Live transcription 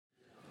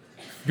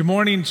Good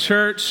morning,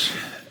 church.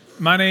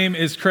 My name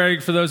is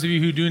Craig. For those of you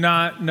who do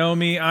not know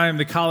me, I am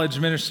the college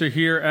minister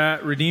here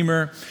at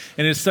Redeemer,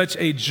 and it's such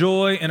a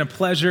joy and a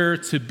pleasure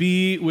to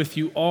be with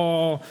you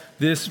all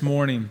this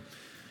morning.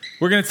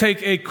 We're going to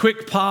take a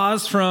quick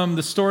pause from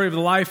the story of the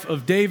life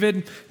of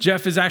David.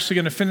 Jeff is actually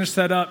going to finish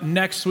that up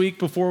next week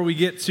before we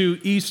get to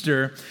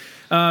Easter.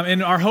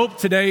 And our hope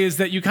today is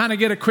that you kind of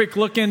get a quick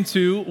look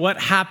into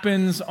what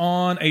happens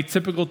on a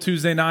typical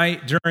Tuesday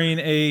night during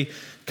a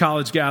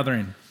college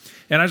gathering.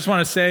 And I just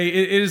want to say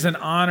it is an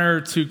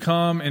honor to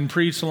come and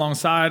preach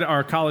alongside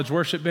our college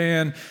worship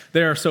band.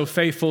 They are so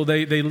faithful.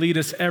 They lead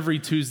us every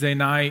Tuesday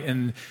night,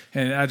 and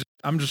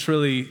I'm just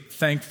really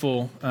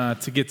thankful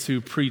to get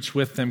to preach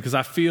with them because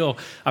I feel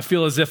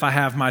as if I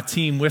have my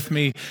team with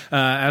me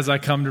as I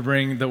come to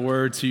bring the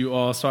word to you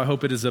all. So I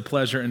hope it is a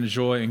pleasure and a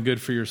joy and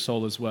good for your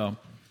soul as well.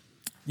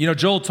 You know,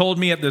 Joel told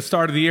me at the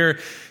start of the year,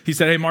 he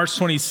said, hey, March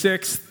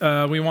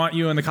 26th, we want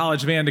you and the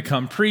college band to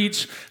come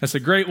preach. I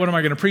said, great, what am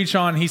I going to preach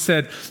on? He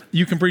said,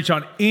 you can preach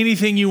on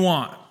anything you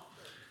want.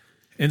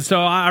 And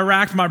so I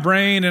racked my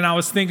brain and I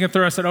was thinking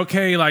through, I said,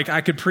 okay, like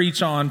I could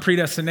preach on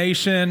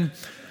predestination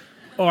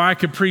or I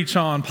could preach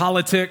on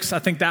politics. I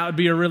think that would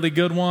be a really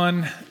good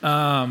one.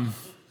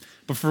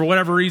 But for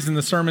whatever reason,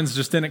 the sermons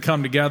just didn't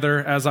come together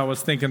as I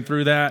was thinking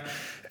through that.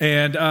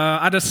 And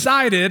I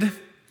decided,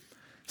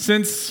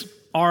 since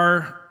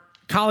our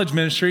college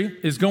ministry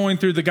is going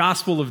through the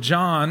Gospel of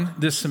John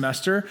this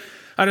semester,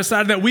 I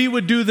decided that we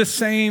would do the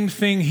same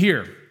thing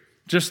here.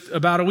 Just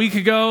about a week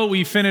ago,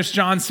 we finished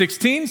John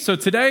 16, so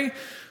today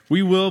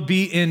we will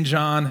be in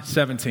John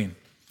 17.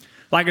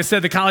 Like I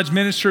said, the college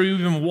ministry, we've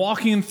been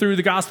walking through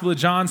the Gospel of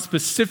John,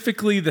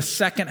 specifically the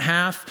second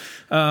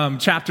half,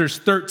 chapters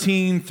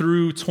 13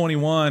 through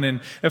 21.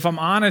 And if I'm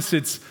honest,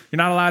 you're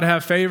not allowed to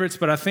have favorites,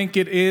 but I think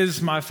it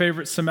is my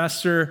favorite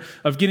semester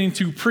of getting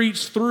to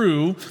preach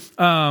through,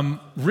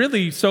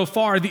 really so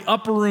far, the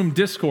Upper Room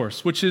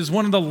Discourse, which is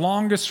one of the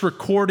longest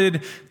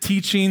recorded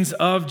teachings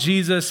of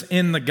Jesus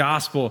in the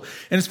Gospel.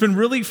 And it's been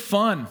really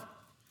fun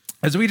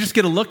as we just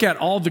get a look at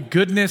all the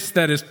goodness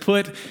that is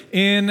put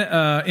in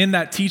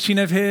that teaching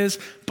of his,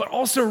 but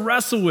also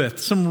wrestle with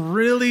some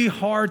really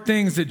hard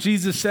things that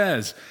Jesus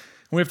says.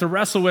 And we have to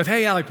wrestle with,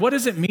 hey, Alec, what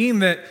does it mean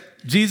that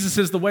Jesus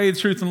is the way, the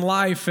truth, and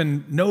life,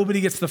 and nobody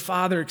gets the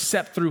Father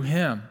except through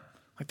him?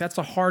 Like, that's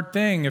a hard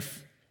thing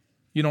if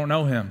you don't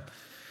know him.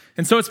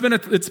 And so it's been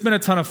a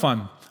ton of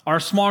fun. Our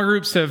small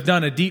groups have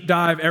done a deep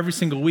dive every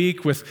single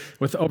week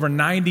with over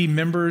 90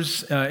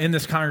 members in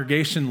this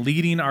congregation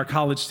leading our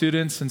college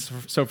students. And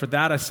so for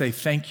that, I say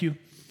thank you.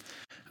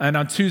 And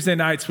on Tuesday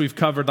nights, we've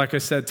covered, like I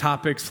said,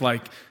 topics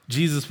like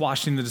Jesus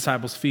washing the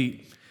disciples'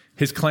 feet,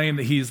 his claim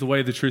that he is the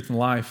way, the truth, and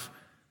life,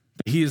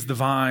 that he is the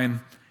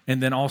vine,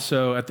 and then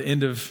also at the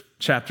end of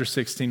chapter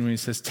 16 when he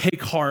says,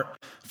 take heart,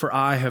 for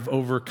I have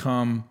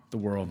overcome the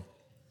world.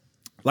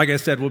 Like I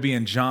said, we'll be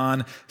in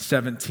John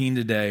 17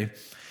 today.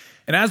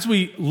 And as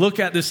we look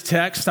at this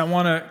text, I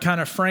want to kind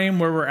of frame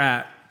where we're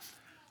at.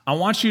 I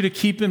want you to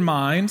keep in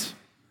mind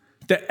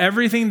that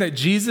everything that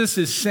Jesus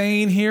is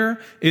saying here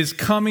is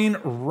coming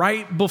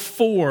right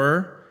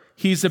before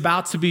he's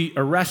about to be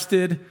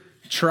arrested,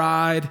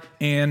 tried,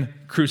 and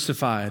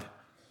crucified.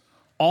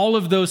 All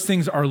of those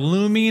things are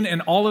looming,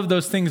 and all of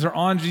those things are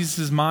on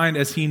Jesus' mind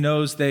as he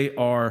knows they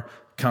are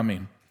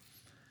coming.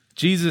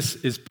 Jesus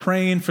is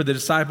praying for the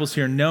disciples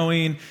here,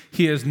 knowing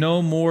he has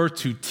no more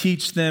to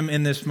teach them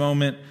in this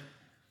moment,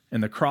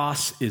 and the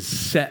cross is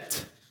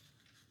set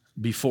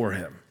before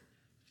him.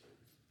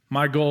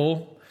 My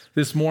goal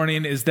this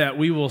morning is that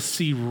we will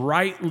see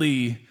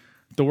rightly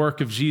the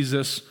work of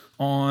Jesus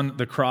on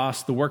the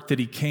cross, the work that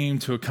he came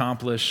to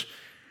accomplish,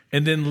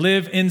 and then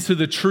live into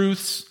the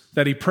truths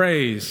that he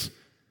prays.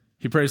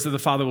 He prays that the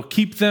Father will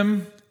keep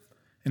them,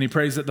 and he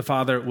prays that the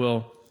Father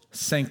will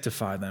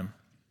sanctify them.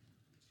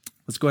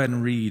 Let's go ahead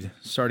and read,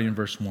 starting in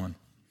verse 1.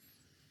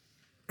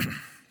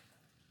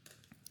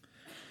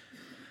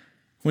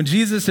 When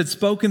Jesus had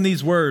spoken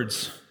these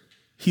words,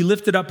 he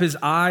lifted up his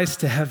eyes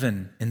to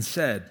heaven and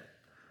said,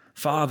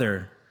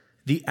 Father,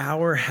 the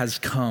hour has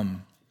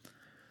come.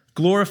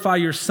 Glorify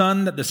your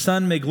Son, that the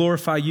Son may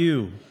glorify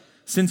you,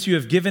 since you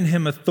have given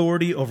him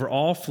authority over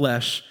all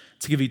flesh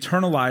to give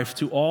eternal life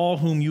to all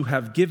whom you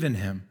have given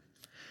him.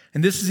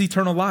 And this is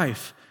eternal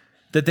life,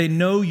 that they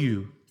know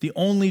you, the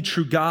only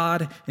true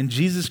God, and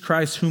Jesus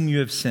Christ whom you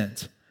have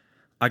sent.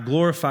 I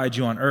glorified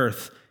you on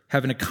earth,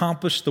 having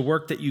accomplished the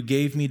work that you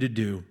gave me to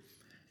do.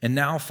 And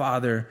now,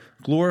 Father,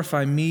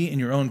 glorify me in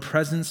your own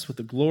presence with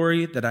the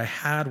glory that I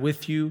had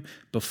with you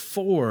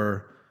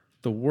before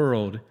the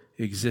world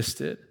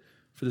existed.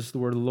 For this is the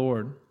word of the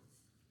Lord.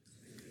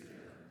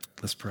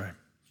 Let's pray.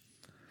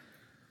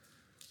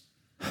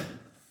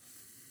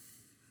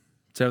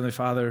 Heavenly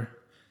Father,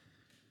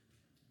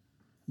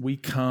 we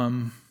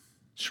come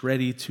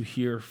ready to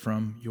hear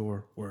from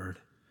your word.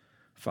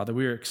 Father,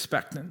 we are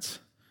expectant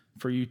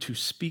for you to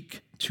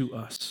speak to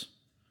us.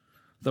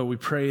 Though we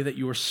pray that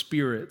your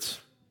Spirit,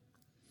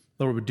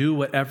 Lord, would do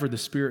whatever the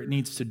Spirit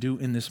needs to do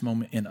in this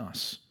moment in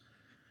us.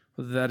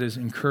 Whether that is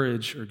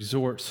encourage or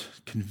exhort,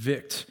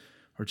 convict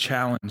or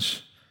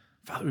challenge,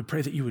 Father, we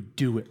pray that you would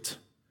do it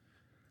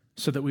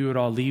so that we would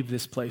all leave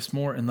this place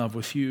more in love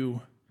with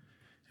you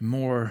and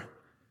more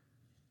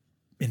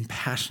in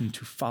passion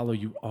to follow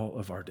you all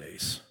of our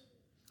days.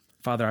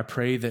 Father, I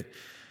pray that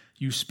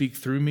you speak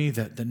through me,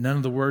 that none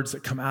of the words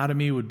that come out of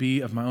me would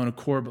be of my own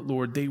accord, but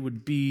Lord, they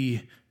would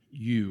be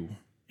you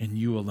and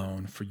you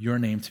alone, for your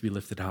name to be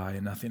lifted high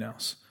and nothing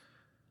else.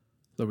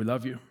 Lord, we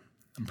love you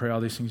and pray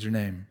all these things in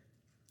your name.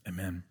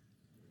 Amen.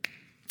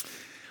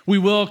 We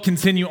will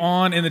continue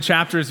on in the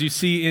chapter as you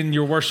see in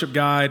your worship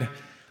guide,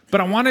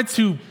 but I wanted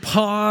to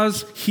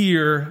pause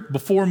here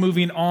before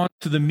moving on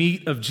to the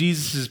meat of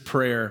Jesus'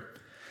 prayer.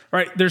 All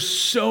right, there's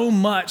so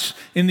much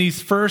in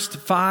these first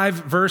 5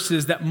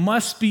 verses that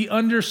must be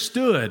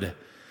understood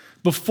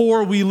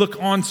before we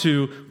look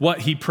onto what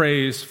he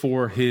prays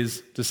for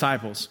his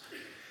disciples.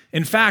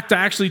 In fact, I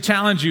actually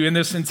challenge you in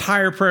this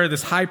entire prayer,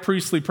 this high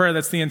priestly prayer,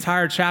 that's the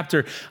entire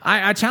chapter,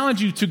 I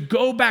challenge you to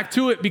go back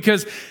to it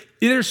because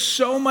there's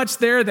so much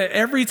there that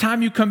every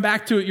time you come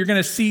back to it, you're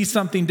going to see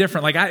something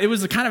different. Like it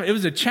was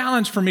a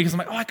challenge for me because I'm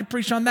like, I could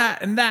preach on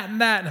that and that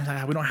and that. And I'm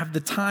like, we don't have the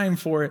time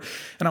for it.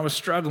 And I was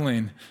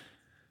struggling.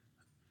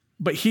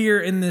 But here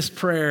in this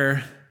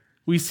prayer,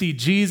 we see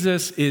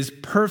Jesus is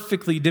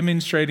perfectly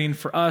demonstrating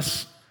for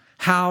us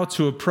how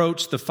to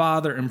approach the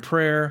Father in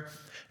prayer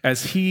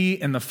as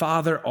he and the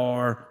Father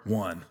are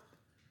one.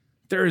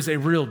 There is a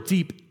real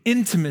deep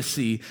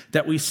intimacy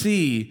that we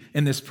see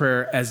in this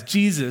prayer as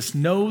Jesus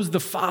knows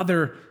the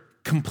Father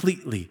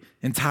completely,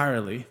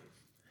 entirely.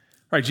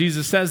 Right,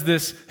 Jesus says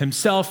this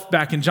himself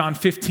back in John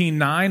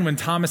 15:9 when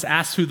Thomas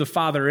asks who the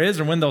Father is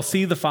or when they'll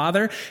see the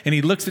Father, and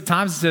he looks at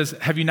Thomas and says,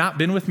 "Have you not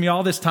been with me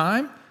all this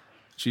time?"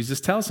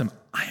 Jesus tells him,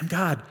 "I am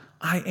God.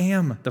 I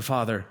am the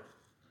Father."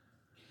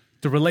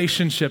 The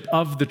relationship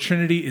of the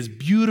Trinity is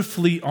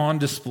beautifully on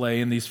display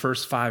in these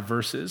first 5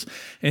 verses.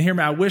 And hear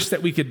me, I wish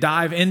that we could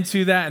dive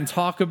into that and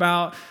talk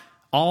about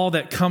all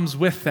that comes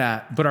with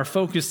that, but our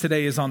focus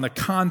today is on the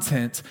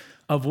content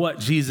of what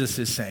Jesus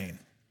is saying.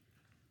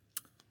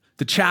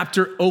 The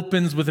chapter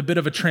opens with a bit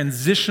of a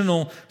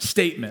transitional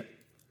statement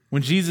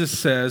when Jesus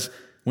says,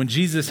 when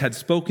Jesus had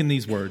spoken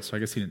these words, so I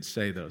guess he didn't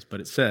say those,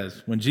 but it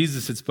says, when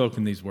Jesus had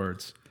spoken these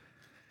words.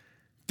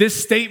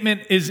 This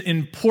statement is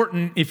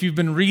important if you've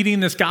been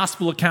reading this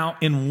gospel account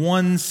in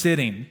one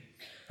sitting,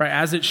 right,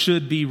 as it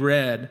should be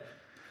read.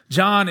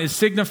 John is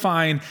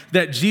signifying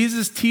that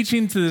Jesus'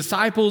 teaching to the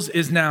disciples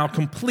is now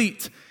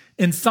complete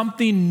and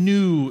something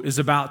new is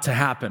about to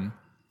happen.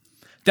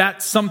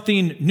 That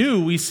something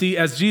new we see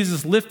as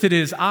Jesus lifted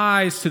his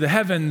eyes to the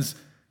heavens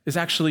is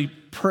actually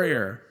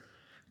prayer.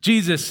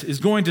 Jesus is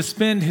going to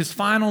spend his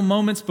final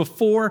moments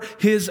before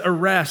his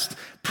arrest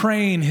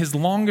praying his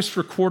longest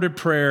recorded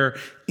prayer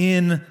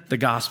in the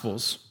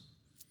Gospels.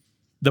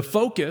 The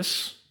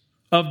focus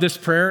of this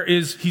prayer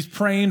is he's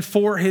praying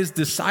for his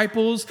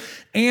disciples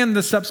and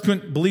the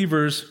subsequent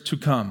believers to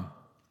come.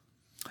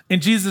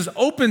 And Jesus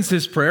opens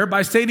his prayer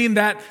by stating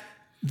that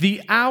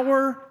the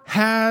hour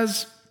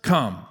has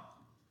come.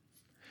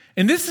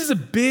 And this is a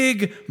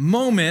big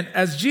moment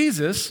as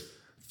Jesus,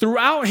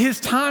 throughout his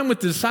time with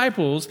the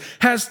disciples,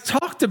 has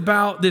talked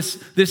about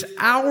this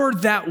hour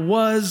that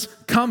was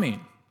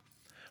coming.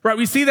 Right,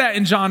 we see that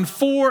in John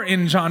 4,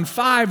 in John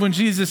 5, when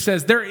Jesus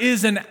says, there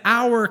is an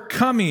hour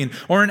coming,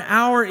 or an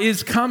hour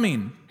is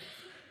coming.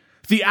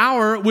 The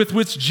hour with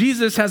which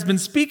Jesus has been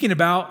speaking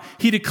about,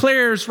 he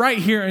declares right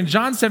here in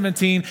John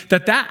 17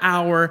 that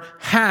hour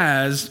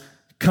has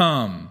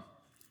come.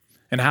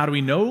 And how do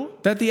we know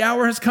that the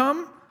hour has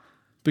come?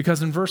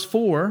 Because in verse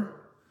 4,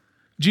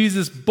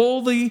 Jesus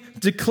boldly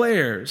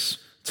declares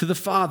to the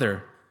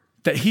Father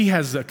that he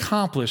has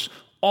accomplished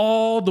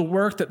all the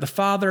work that the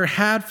Father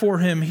had for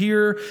him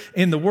here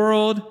in the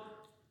world,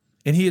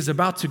 and he is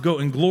about to go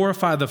and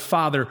glorify the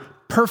Father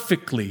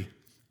perfectly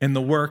in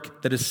the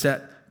work that is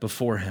set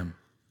before him.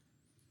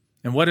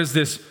 And what is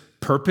this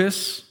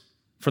purpose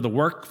for the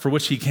work for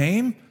which he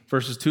came?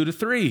 Verses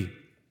 2-3.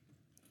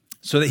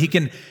 So that he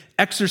can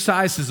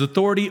exercise his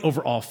authority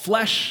over all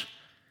flesh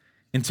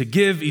and to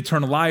give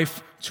eternal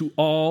life to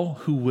all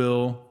who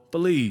will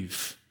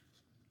believe.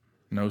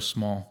 No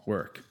small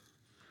work.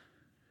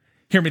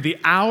 Hear me, the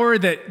hour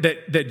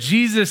that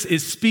Jesus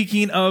is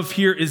speaking of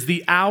here is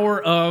the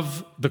hour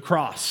of the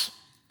cross.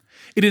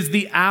 It is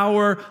the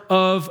hour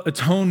of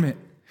atonement.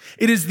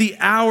 It is the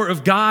hour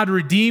of God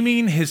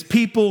redeeming his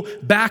people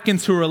back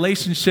into a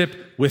relationship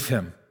with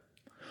him.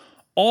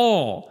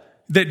 All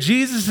that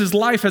Jesus'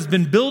 life has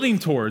been building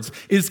towards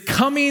is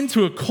coming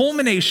to a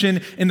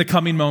culmination in the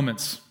coming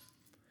moments.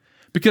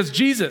 Because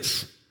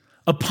Jesus,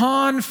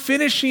 upon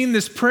finishing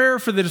this prayer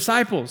for the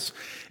disciples,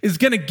 is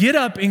going to get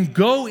up and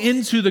go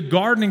into the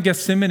Garden in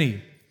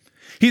Gethsemane.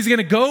 He's going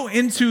to go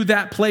into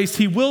that place.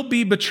 He will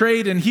be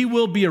betrayed and he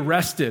will be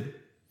arrested.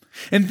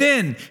 And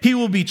then he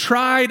will be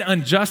tried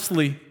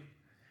unjustly.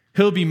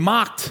 He'll be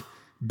mocked,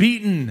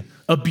 beaten,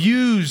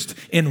 abused,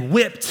 and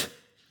whipped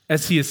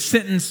as he is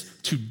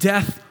sentenced to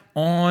death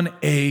on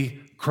a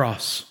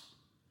cross.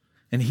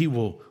 And he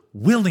will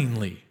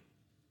willingly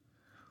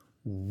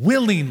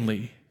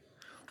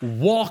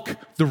walk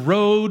the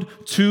road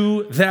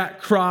to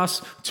that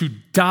cross, to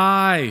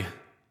die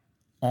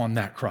on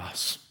that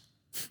cross.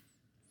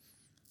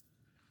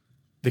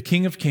 The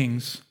King of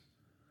Kings,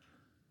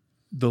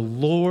 the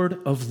Lord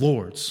of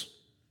Lords,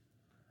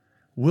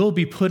 will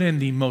be put in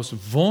the most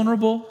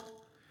vulnerable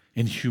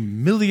and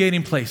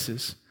humiliating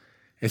places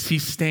as he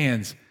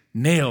stands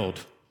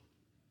nailed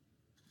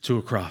to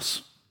a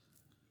cross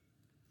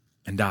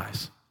and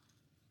dies.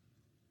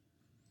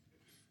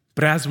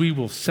 But as we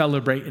will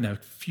celebrate in a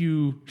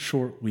few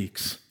short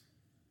weeks,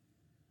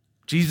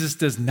 Jesus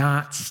does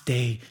not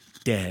stay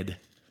dead,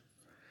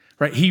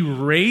 right? He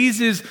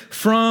raises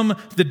from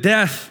the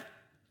death,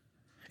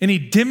 and he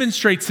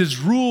demonstrates his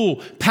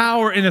rule,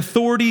 power, and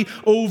authority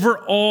over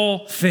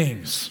all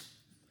things.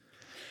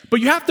 But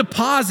you have to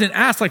pause and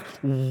ask, like,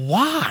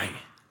 why?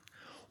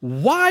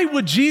 Why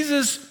would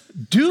Jesus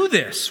do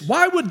this?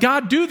 Why would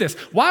God do this?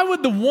 Why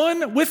would the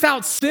one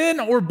without sin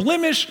or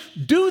blemish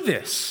do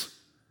this?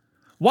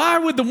 Why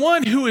would the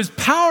one who is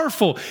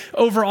powerful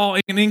over all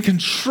and in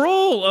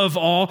control of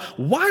all,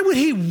 why would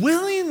he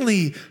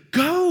willingly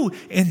go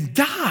and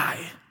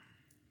die?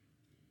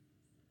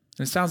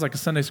 And it sounds like a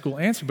Sunday school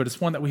answer, but it's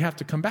one that we have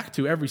to come back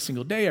to every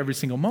single day, every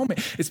single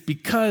moment. It's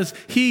because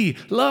he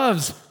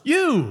loves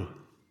you.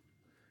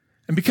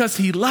 And because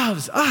he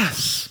loves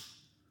us,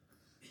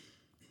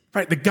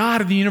 right? The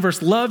God of the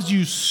universe loves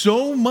you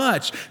so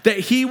much that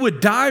he would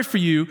die for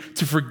you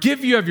to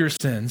forgive you of your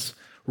sins,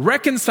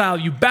 reconcile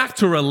you back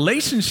to a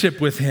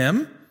relationship with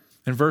him,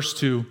 and verse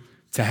 2,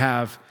 to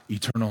have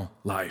eternal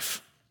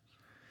life.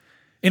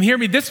 And hear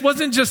me, this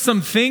wasn't just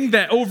something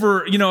that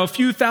over, a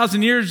few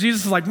thousand years,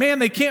 Jesus is like, man,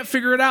 they can't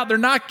figure it out. They're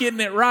not getting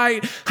it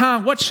right.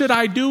 What should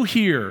I do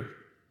here?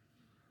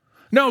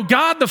 No,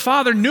 God the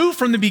Father knew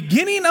from the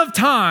beginning of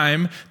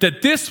time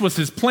that this was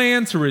his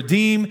plan to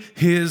redeem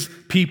his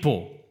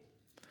people.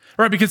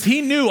 Right? Because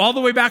he knew all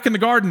the way back in the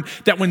garden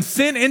that when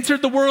sin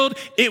entered the world,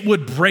 it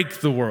would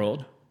break the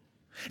world.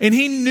 And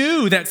he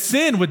knew that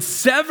sin would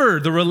sever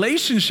the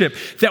relationship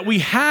that we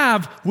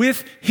have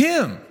with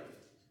him.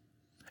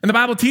 And the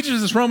Bible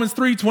teaches us, Romans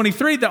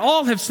 3:23, that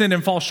all have sinned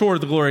and fall short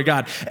of the glory of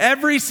God.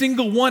 Every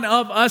single one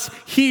of us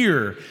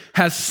here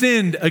has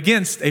sinned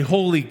against a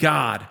holy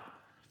God.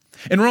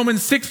 And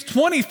Romans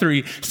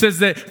 6:23 says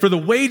that for the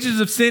wages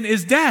of sin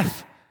is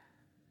death.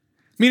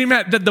 Meaning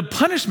that the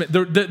punishment,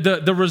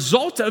 the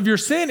result of your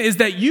sin is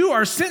that you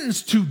are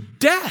sentenced to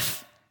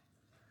death.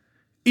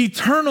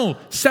 Eternal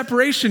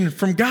separation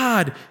from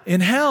God in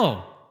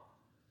hell.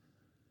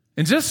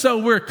 And just so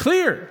we're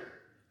clear,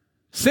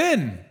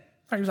 sin,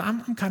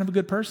 I'm kind of a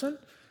good person.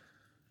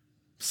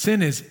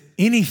 Sin is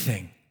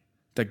anything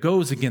that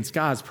goes against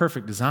God's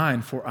perfect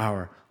design for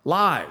our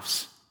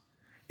lives.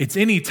 It's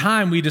any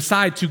time we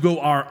decide to go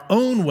our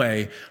own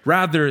way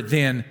rather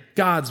than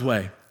God's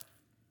way.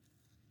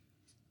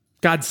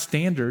 God's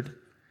standard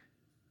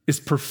is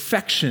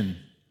perfection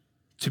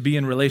to be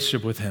in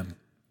relationship with him.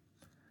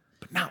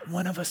 But not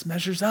one of us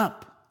measures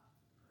up.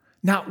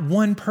 Not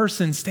one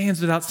person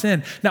stands without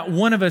sin. Not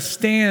one of us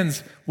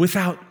stands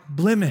without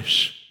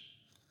blemish.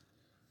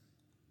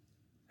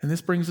 And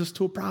this brings us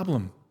to a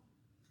problem.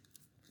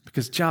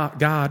 Because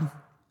God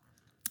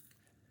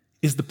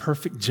is the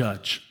perfect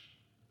judge,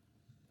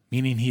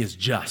 meaning he is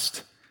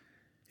just,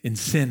 and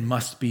sin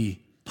must be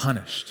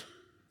punished.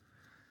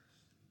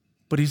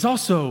 But he's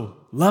also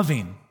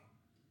loving.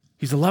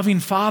 He's a loving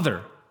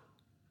father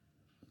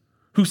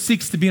who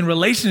seeks to be in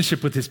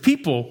relationship with his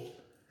people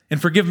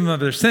and forgive them of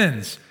their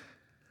sins.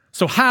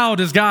 So how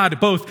does God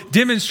both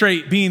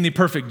demonstrate being the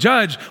perfect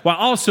judge while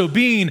also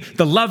being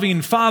the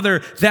loving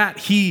father that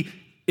he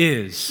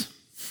is?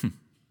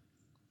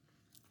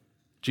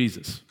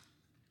 Jesus.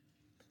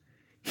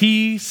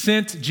 He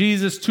sent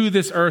Jesus to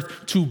this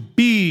earth to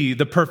be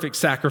the perfect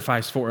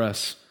sacrifice for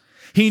us.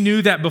 He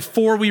knew that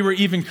before we were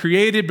even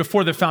created,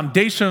 before the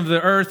foundation of the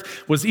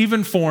earth was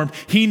even formed,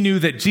 he knew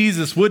that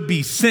Jesus would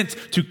be sent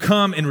to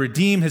come and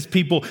redeem his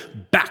people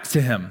back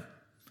to him.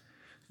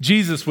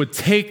 Jesus would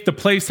take the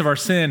place of our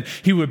sin.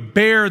 He would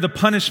bear the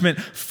punishment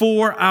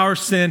for our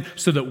sin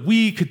so that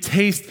we could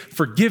taste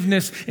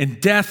forgiveness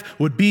and death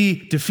would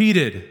be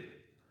defeated.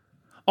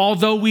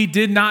 Although we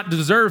did not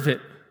deserve it,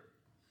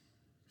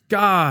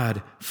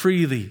 God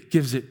freely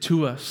gives it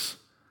to us.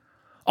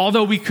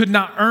 Although we could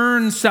not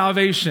earn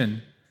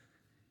salvation,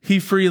 he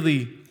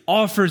freely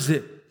offers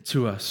it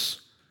to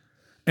us.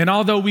 And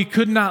although we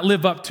could not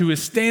live up to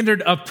his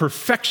standard of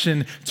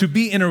perfection to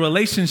be in a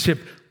relationship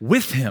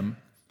with him,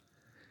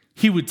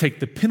 he would take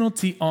the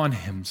penalty on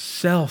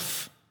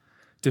himself,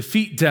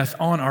 defeat death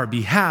on our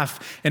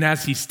behalf, and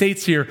as he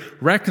states here,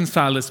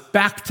 reconcile us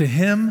back to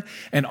him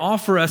and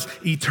offer us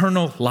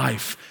eternal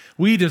life.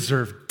 We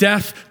deserve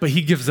death, but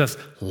he gives us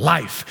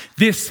life.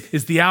 This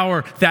is the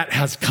hour that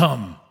has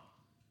come.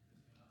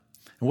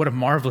 And what a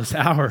marvelous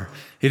hour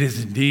it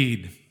is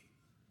indeed.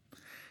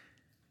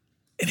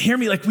 And hear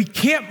me, we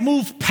can't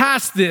move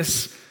past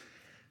this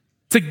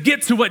to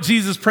get to what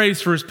Jesus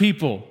prays for his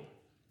people.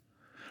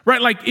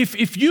 Right? Like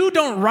if you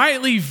don't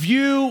rightly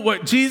view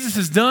what Jesus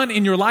has done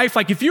in your life,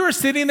 like if you were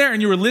sitting there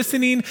and you were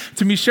listening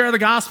to me share the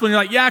gospel and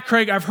you're like, yeah,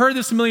 Craig, I've heard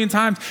this a million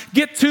times.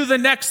 Get to the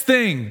next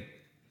thing.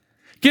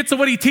 Get to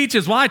what he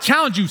teaches. Well, I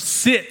challenge you,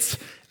 sit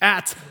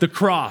at the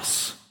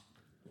cross.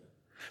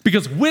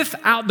 Because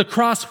without the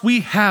cross,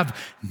 we have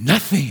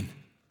nothing.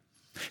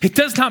 It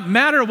does not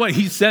matter what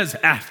he says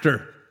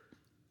after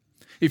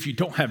if you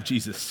don't have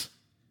Jesus.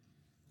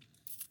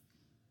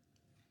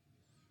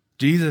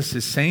 Jesus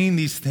is saying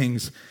these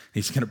things.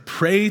 He's going to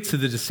pray for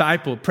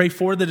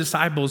the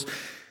disciples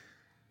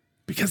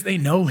because they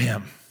know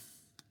him.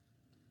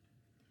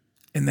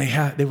 And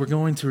they were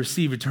going to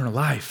receive eternal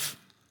life.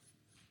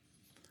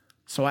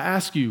 So I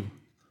ask you,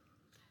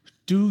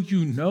 do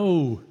you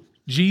know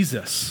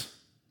Jesus?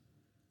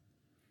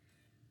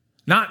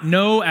 Not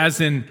know as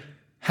in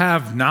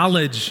have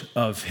knowledge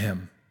of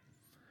him,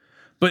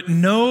 but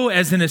know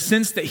as in a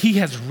sense that he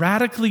has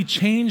radically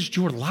changed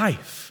your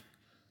life.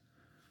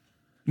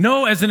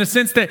 Know as in a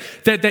sense that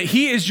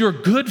he is your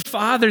good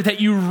father that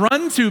you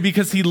run to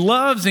because he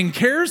loves and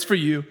cares for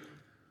you.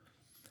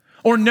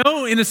 Or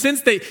know in a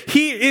sense that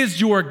he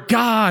is your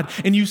God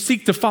and you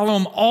seek to follow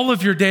him all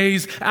of your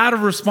days out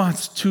of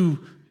response to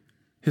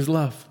his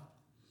love.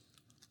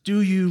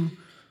 Do you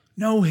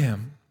know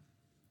him?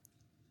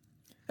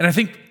 And I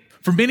think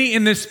for many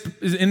in this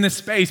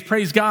space,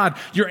 praise God,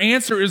 your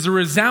answer is a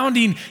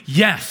resounding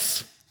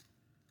yes.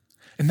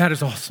 And that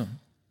is awesome.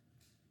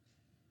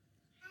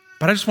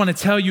 But I just want to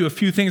tell you a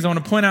few things. I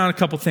want to point out a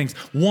couple things.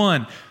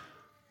 One,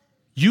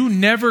 you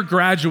never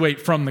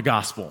graduate from the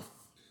gospel.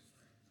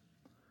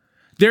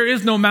 There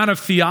is no amount of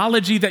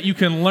theology that you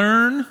can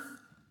learn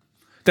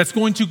that's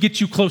going to get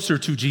you closer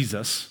to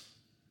Jesus.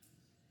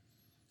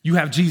 You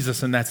have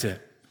Jesus and that's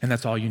it. And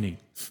that's all you need.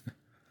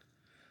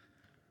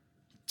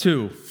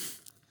 Two,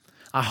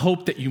 I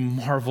hope that you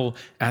marvel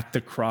at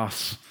the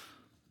cross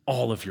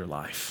all of your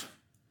life.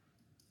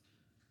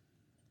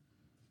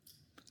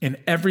 And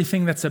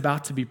everything that's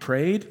about to be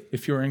prayed,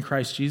 if you're in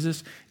Christ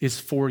Jesus, is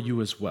for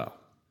you as well.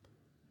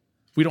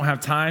 We don't have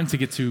time to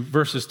get to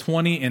verses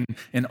 20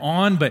 and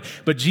on, but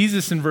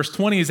Jesus in verse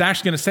 20 is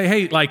actually going to say,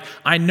 hey, like,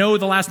 I know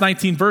the last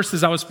 19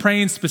 verses I was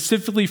praying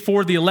specifically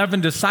for the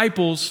 11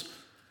 disciples,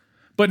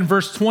 but in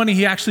verse 20,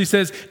 he actually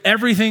says,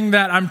 everything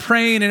that I'm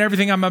praying and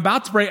everything I'm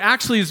about to pray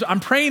actually is, I'm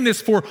praying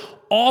this for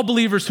all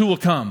believers who will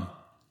come.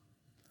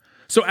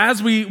 So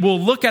as we will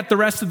look at the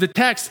rest of the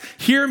text,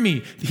 hear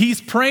me. He's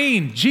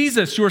praying.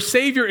 Jesus, your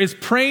Savior, is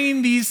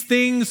praying these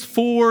things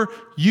for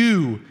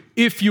you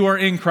if you are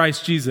in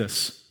Christ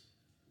Jesus.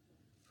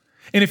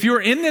 And if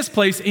you're in this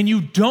place and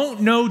you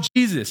don't know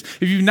Jesus,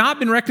 if you've not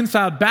been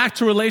reconciled back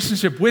to a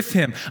relationship with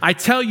him, I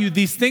tell you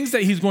these things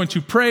that he's going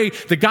to pray,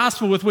 the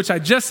gospel with which I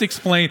just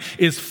explained,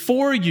 is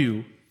for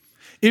you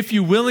if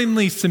you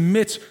willingly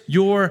submit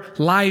your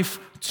life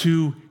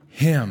to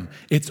him.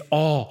 It's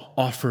all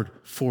offered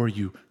for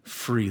you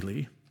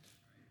freely.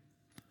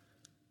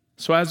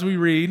 So as we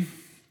read,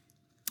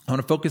 I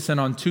want to focus in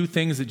on two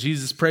things that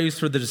Jesus prays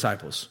for the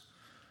disciples.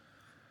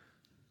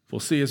 We'll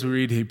see as we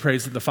read, he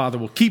prays that the Father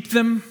will keep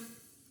them,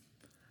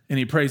 and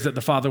he prays that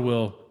the Father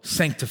will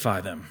sanctify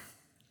them.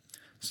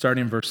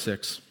 Starting in verse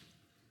 6.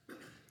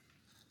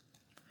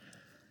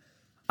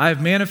 I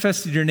have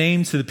manifested your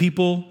name to the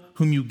people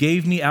whom you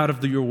gave me out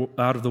of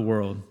the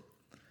world.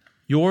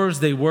 Yours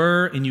they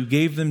were, and you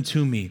gave them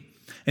to me,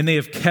 and they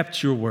have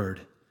kept your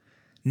word.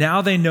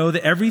 Now they know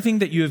that everything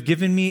that you have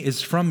given me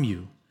is from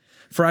you.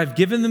 For I've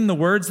given them the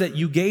words that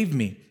you gave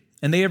me,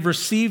 and they have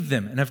received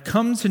them, and have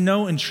come to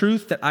know in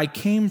truth that I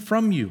came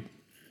from you.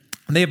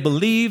 And they have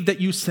believed that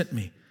you sent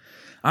me.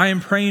 I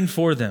am praying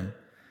for them.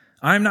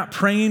 I am not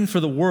praying for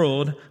the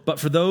world, but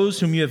for those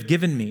whom you have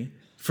given me,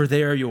 for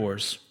they are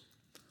yours.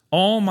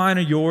 All mine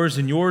are yours,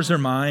 and yours are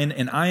mine,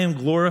 and I am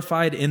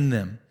glorified in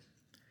them.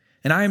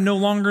 And I am no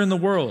longer in the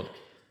world,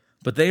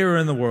 but they are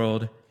in the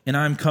world, and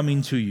I am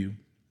coming to you.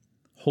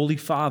 Holy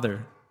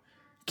Father,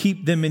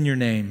 keep them in your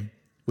name,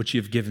 which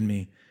you have given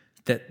me,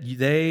 that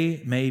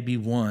they may be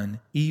one,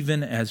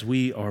 even as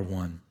we are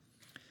one.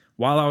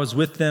 While I was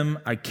with them,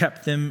 I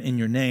kept them in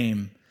your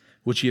name,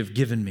 which you have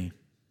given me.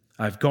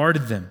 I have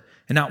guarded them,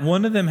 and not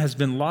one of them has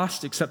been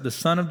lost except the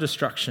son of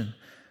destruction,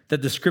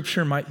 that the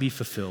scripture might be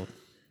fulfilled.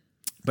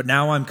 But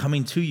now I'm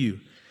coming to you,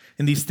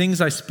 and these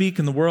things I speak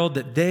in the world,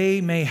 that they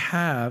may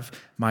have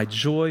my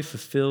joy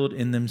fulfilled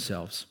in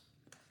themselves.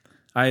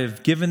 I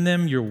have given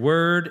them your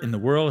word, and the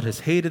world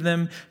has hated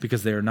them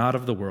because they are not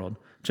of the world,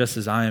 just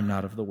as I am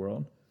not of the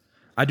world.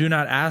 I do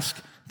not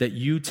ask that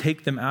you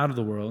take them out of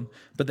the world,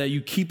 but that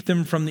you keep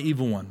them from the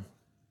evil one.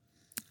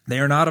 They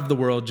are not of the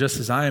world, just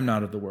as I am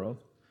not of the world.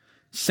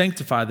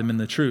 Sanctify them in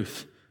the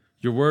truth.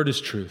 Your word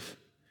is truth.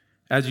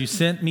 As you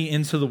sent me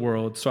into the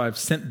world, so I have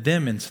sent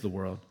them into the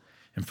world.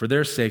 And for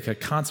their sake I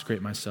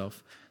consecrate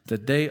myself,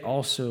 that they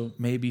also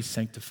may be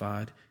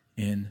sanctified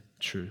in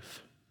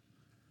truth.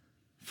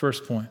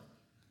 First point.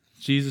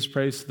 Jesus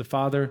prays to the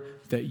Father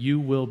that you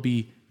will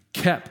be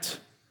kept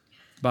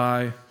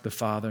by the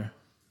Father.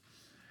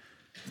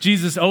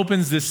 Jesus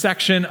opens this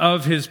section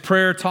of his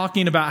prayer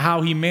talking about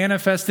how he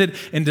manifested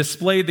and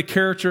displayed the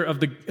character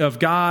of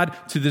God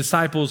to the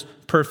disciples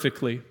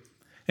perfectly.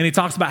 And he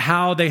talks about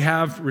how they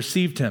have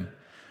received him.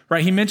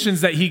 Right? He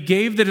mentions that he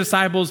gave the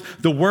disciples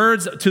the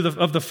words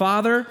of the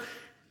Father,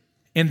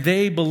 and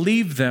they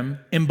believed them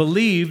and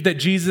believed that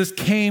Jesus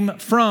came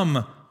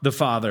from the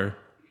Father.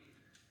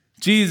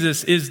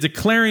 Jesus is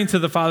declaring to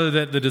the Father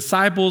that the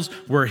disciples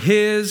were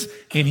his,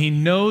 and he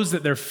knows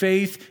that their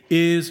faith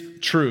is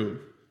true.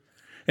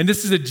 And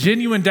this is a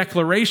genuine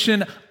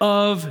declaration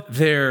of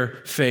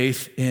their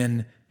faith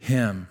in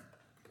him.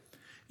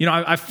 You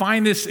know, I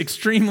find this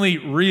extremely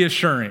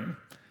reassuring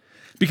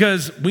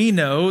because we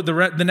know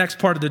the next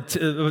part of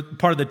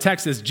the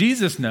text, as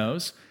Jesus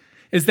knows,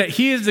 is that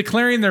he is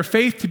declaring their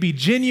faith to be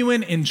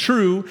genuine and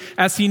true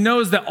as he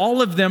knows that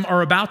all of them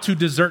are about to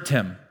desert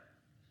him.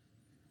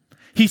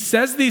 He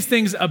says these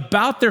things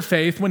about their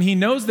faith when he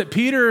knows that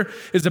Peter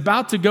is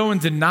about to go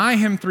and deny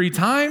him 3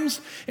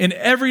 times, and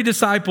every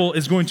disciple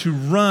is going to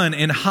run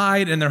and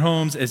hide in their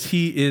homes as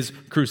he is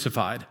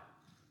crucified.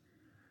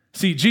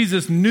 See,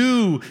 Jesus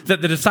knew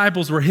that the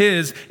disciples were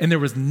his, and there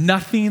was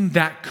nothing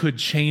that could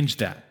change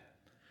that.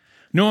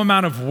 No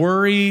amount of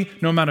worry,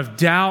 no amount of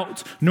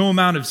doubt, no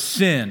amount of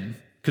sin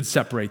could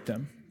separate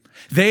them.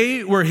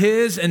 They were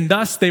his, and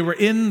thus they were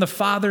in the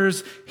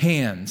Father's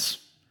hands.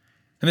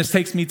 And this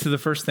takes me to the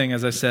first thing,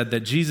 as I said,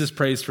 that Jesus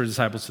prays for his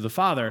disciples to the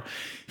Father.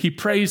 He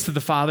prays to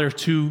the Father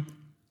to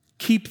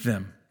keep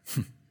them.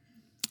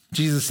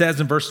 Jesus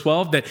says in verse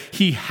 12 that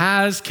he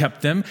has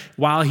kept them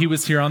while he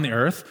was here on the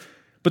earth.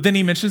 But then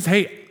he mentions,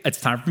 hey,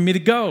 it's time for me to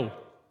go.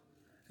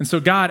 And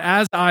so God,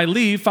 as I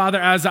leave, Father,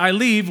 as I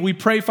leave, we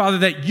pray, Father,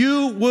 that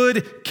you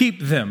would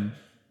keep them.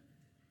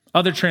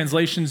 Other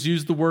translations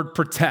use the word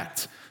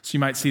protect. So you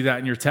might see that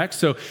in your text.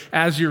 So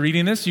as you're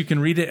reading this, you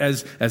can read it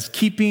as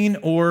keeping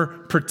or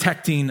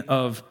protecting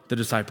of the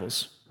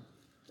disciples.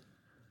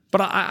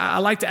 But I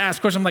like to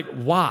ask questions like,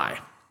 why?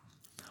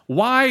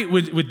 Why,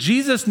 with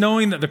Jesus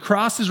knowing that the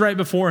cross is right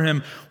before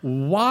him,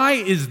 why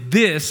is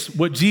this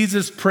what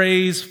Jesus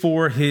prays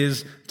for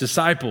his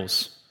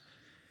disciples?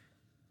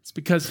 It's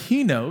because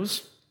he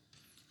knows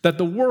that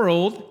the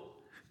world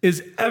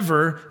is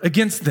ever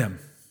against them.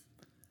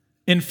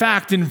 In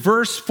fact, in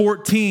verse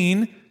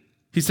 14,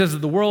 he says that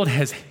the world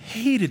has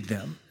hated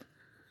them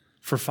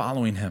for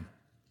following him.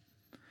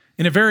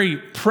 In a very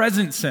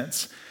present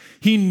sense,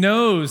 he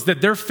knows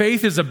that their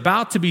faith is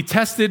about to be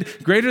tested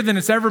greater than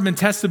it's ever been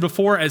tested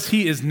before as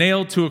he is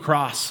nailed to a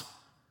cross.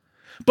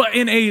 But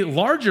in a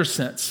larger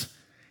sense,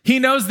 he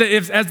knows that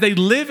as they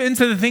live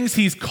into the things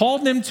he's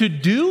called them to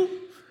do,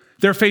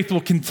 their faith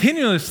will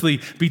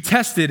continuously be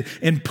tested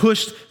and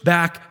pushed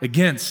back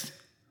against.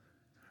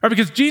 Right,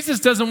 because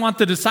Jesus doesn't want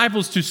the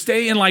disciples to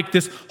stay in like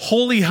this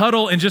holy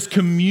huddle and just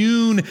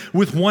commune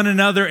with one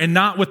another and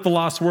not with the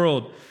lost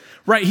world.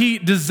 Right? He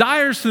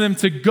desires for them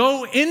to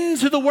go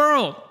into the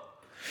world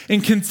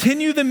and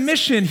continue the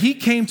mission he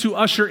came to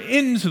usher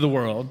into the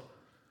world.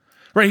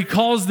 Right? He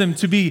calls them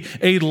to be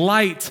a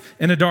light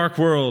in a dark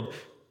world.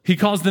 He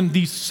calls them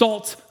the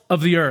salt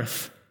of the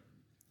earth.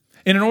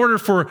 And in order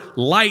for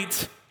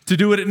light to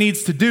do what it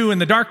needs to do in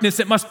the darkness,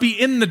 it must be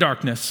in the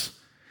darkness.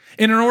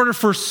 And in order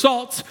for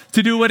salt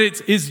to do what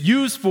it is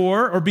used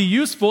for or be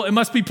useful, it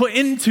must be put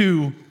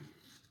into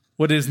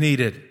what is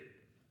needed.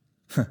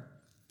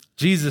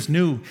 Jesus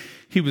knew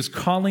he was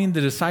calling the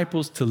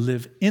disciples to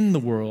live in the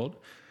world,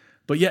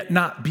 but yet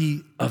not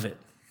be of it.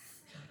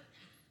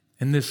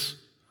 In this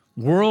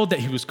world that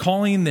he was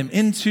calling them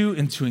into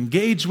and to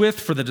engage with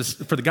for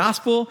the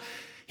gospel,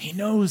 he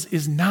knows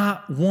is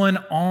not one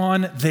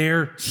on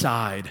their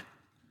side.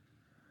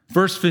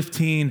 Verse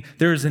 15,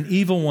 there is an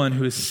evil one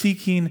who is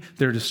seeking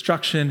their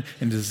destruction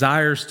and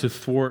desires to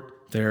thwart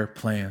their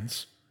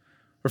plans.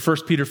 Or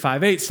 1 Peter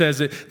 5:8 says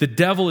that the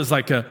devil is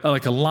like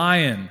a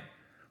lion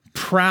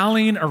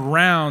prowling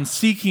around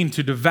seeking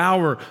to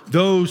devour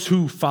those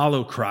who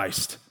follow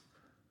Christ.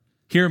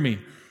 Hear me.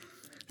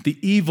 The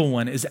evil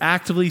one is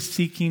actively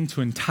seeking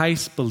to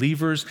entice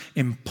believers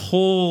and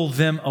pull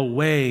them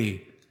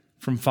away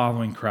from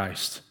following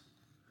Christ.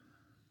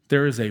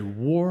 There is a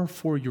war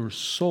for your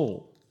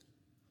soul.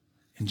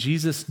 And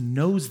Jesus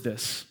knows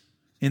this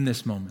in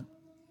this moment.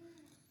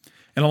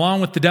 And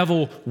along with the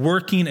devil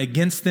working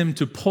against them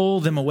to pull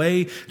them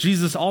away,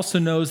 Jesus also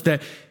knows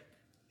that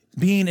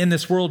being in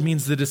this world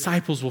means the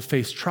disciples will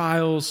face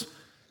trials,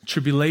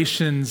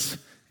 tribulations,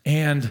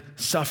 and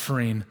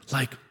suffering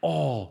like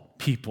all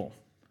people.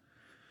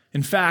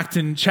 In fact,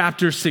 in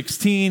chapter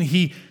 16,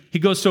 he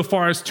goes so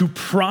far as to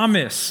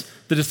promise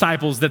the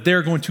disciples that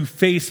they're going to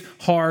face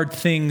hard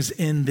things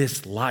in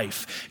this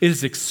life. It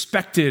is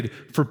expected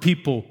for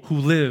people who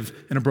live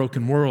in a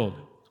broken world.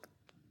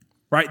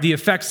 Right? The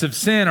effects of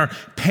sin are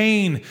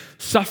pain,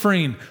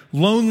 suffering,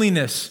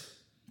 loneliness,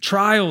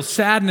 trials,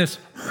 sadness,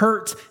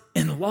 hurt,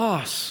 and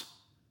loss.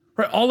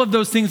 Right? All of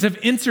those things have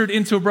entered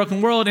into a broken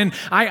world, and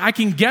I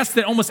can guess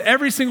that almost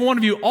every single one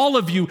of you, all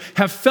of you,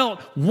 have felt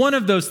one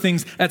of those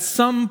things at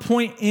some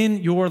point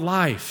in your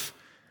life.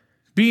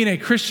 Being a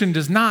Christian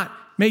does not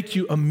make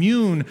you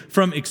immune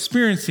from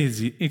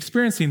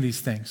experiencing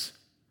these things.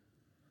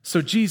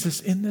 So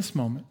Jesus, in this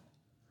moment,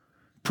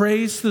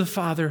 prays to the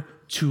Father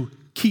to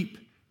keep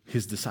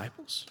his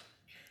disciples.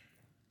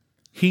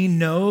 He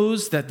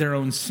knows that their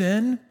own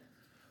sin,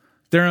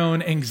 their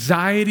own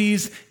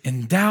anxieties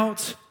and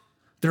doubt,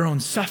 their own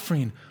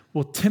suffering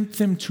will tempt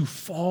them to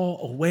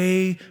fall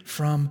away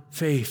from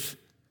faith.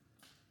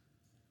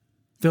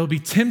 They'll be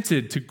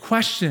tempted to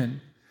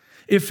question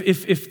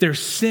if their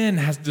sin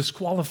has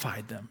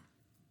disqualified them.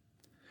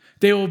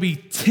 They will be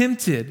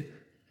tempted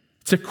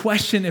to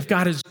question if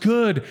God is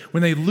good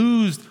when they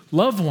lose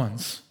loved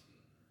ones.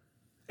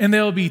 And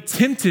they'll be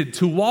tempted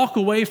to walk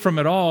away from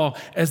it all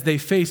as they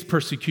face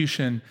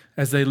persecution,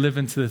 as they live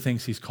into the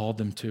things he's called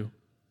them to.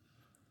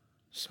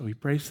 So he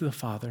prays to the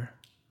Father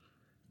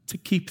to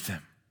keep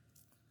them.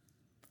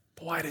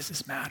 But why does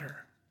this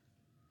matter?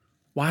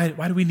 Why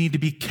do we need to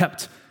be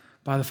kept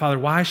by the Father?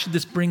 Why should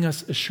this bring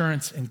us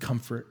assurance and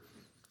comfort?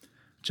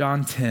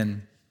 John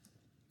 10,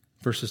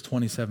 verses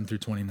 27 through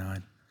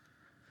 29.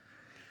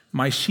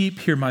 My sheep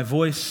hear my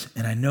voice,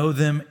 and I know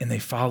them, and they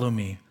follow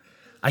me.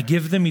 I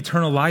give them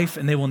eternal life,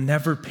 and they will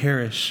never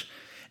perish,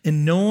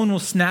 and no one will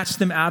snatch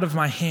them out of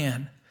my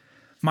hand.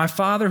 My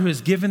Father who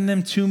has given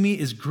them to me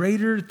is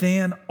greater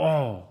than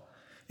all,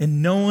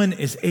 and no one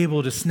is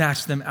able to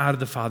snatch them out of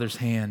the Father's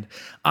hand.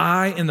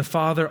 I and the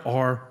Father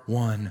are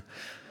one.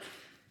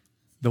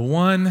 The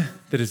one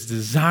that is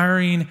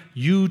desiring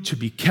you to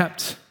be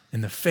kept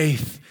in the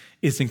faith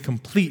is in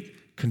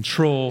complete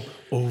control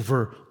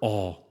over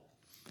all.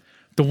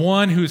 The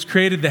one who has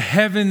created the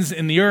heavens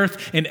and the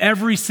earth and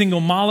every single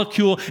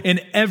molecule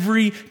and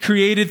every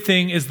created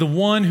thing is the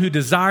one who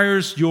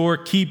desires your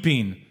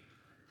keeping.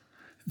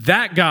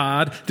 That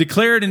God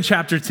declared in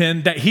chapter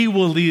 10 that he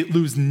will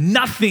lose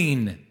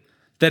nothing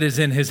that is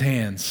in his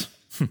hands.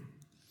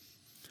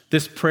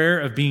 This prayer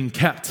of being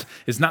kept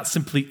is not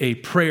simply a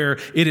prayer,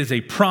 it is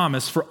a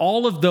promise for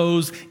all of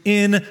those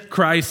in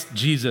Christ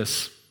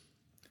Jesus.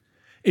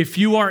 If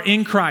you are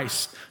in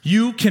Christ,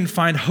 you can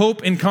find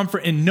hope and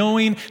comfort in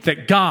knowing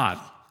that God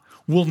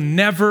will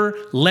never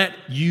let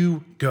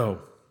you go.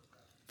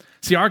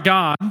 See, our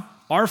God,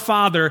 our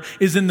Father,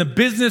 is in the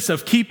business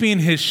of keeping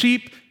his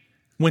sheep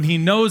when he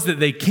knows that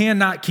they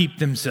cannot keep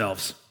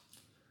themselves.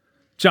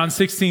 John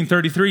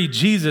 16:33,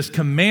 Jesus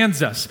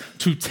commands us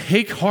to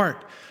take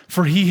heart,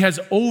 for he has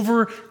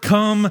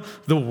overcome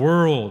the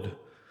world.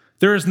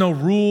 There is no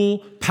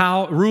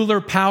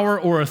ruler, power,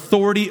 or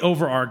authority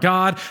over our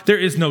God. There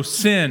is no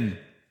sin.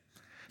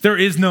 There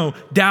is no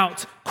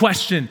doubt,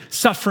 question,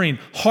 suffering,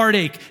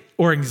 heartache,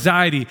 or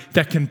anxiety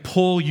that can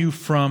pull you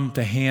from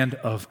the hand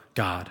of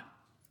God.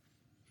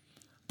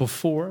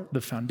 Before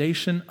the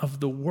foundation of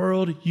the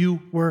world,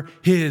 you were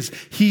his.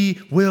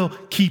 He will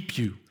keep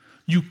you.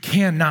 You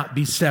cannot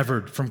be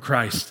severed from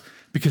Christ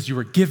because you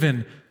were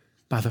given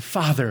by the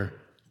Father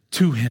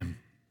to him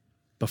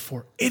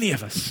before any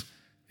of us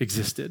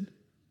existed.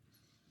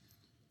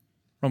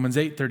 Romans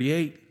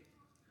 8:38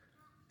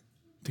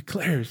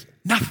 declares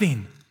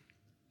nothing,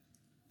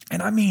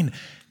 and I mean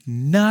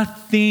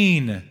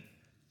nothing,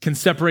 can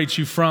separate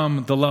you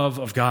from the love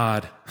of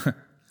God.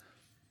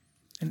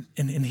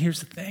 And here's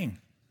the thing.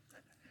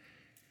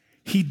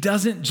 He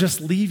doesn't just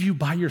leave you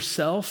by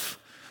yourself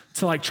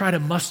to try to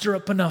muster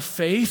up enough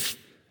faith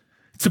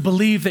to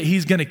believe that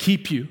he's going to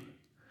keep you.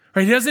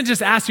 Right? He doesn't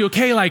just ask you,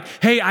 okay,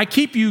 hey, I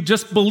keep you,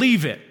 just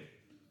believe it.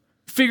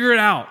 Figure it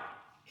out.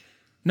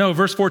 No,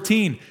 verse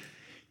 14,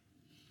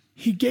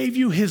 he gave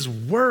you his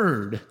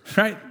word,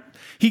 right?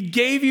 He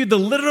gave you the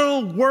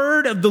literal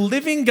word of the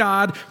living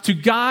God to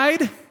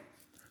guide,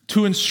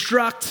 to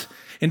instruct,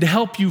 and to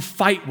help you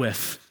fight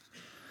with.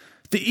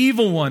 The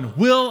evil one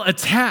will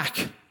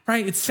attack,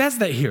 right? It says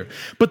that here.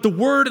 But the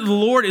word of the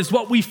Lord is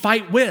what we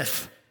fight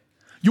with.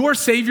 Your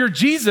Savior,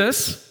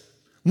 Jesus,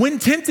 when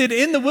tempted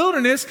in the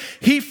wilderness,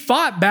 he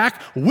fought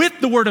back with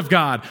the word of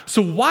God.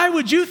 So why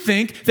would you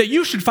think that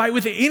you should fight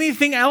with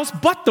anything else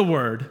but the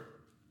word?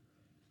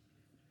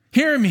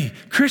 Hear me,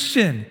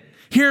 Christian.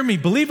 Hear me,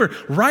 believer.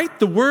 Write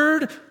the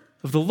word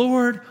of the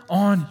Lord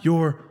on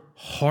your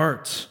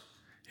heart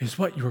is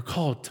what you are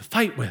called to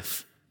fight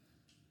with.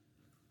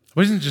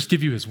 He doesn't just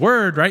give you his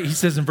word, right? He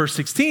says in verse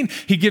 16,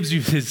 he gives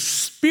you his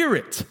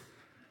spirit.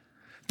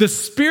 The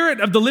spirit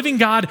of the living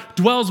God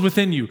dwells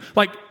within you.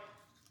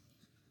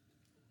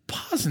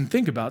 Pause and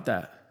think about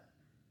that.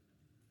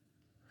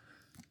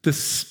 The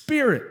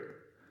spirit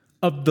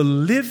of the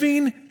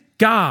living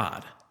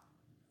God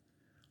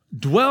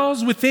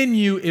dwells within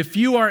you if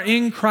you are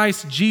in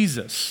Christ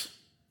Jesus.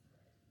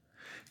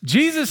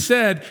 Jesus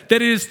said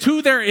that it is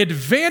to their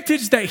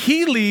advantage that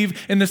he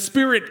leave and the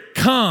Spirit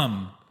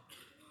come.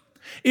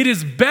 It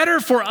is better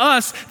for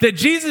us that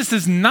Jesus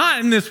is not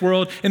in this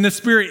world and the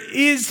Spirit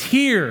is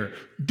here.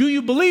 Do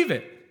you believe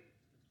it?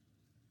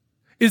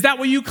 Is that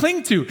what you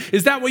cling to?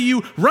 Is that what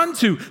you run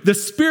to? The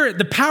Spirit,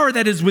 the power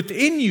that is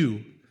within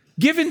you,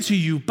 given to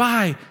you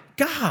by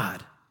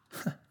God.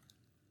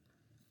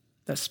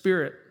 That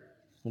Spirit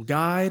will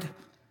guide,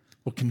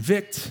 will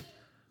convict,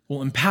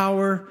 will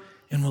empower,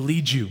 and will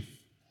lead you.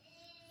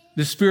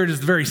 The Spirit is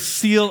the very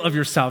seal of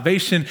your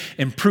salvation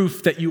and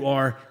proof that you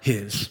are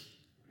his.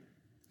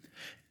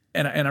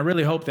 And I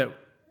really hope that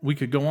we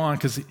could go on,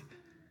 because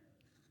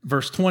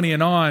verse 20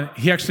 and on,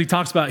 he actually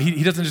talks about,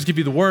 he doesn't just give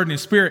you the word and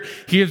his Spirit,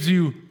 he gives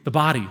you the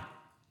body.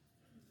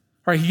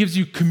 Right? He gives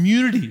you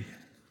community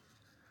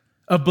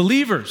of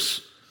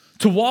believers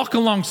to walk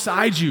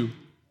alongside you,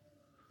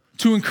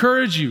 to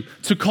encourage you,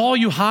 to call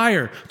you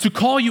higher, to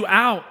call you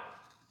out,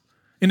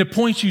 and to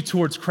point you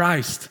towards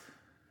Christ.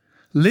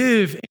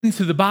 Live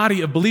into the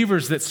body of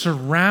believers that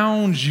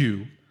surround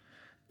you,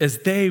 as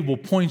they will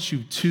point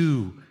you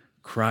to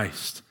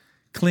Christ.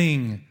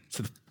 Cling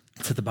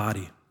to the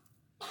body.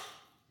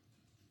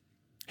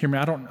 Hear me,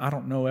 I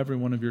don't know every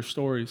one of your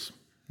stories,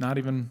 not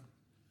even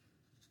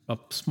a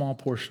small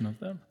portion of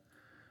them.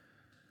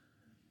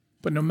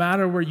 But no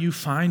matter where you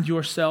find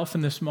yourself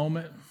in this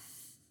moment,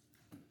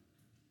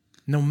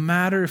 no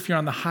matter if you're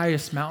on the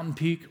highest mountain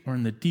peak or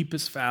in the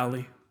deepest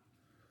valley,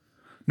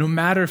 no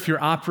matter if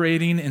you're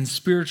operating in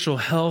spiritual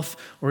health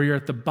or you're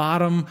at the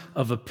bottom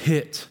of a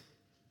pit,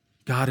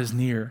 God is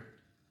near.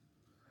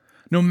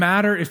 No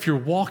matter if you're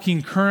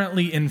walking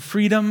currently in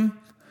freedom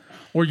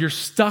or you're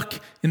stuck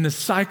in the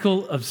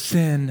cycle of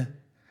sin,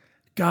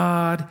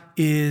 God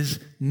is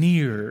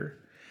near.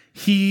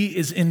 He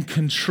is in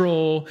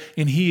control,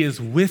 and he is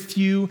with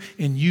you,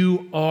 and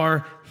you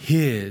are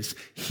his.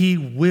 He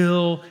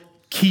will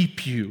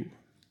keep you.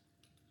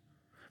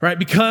 Right?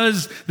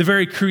 Because the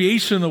very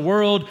creation of the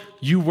world,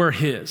 you were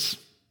his.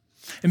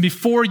 And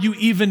before you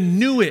even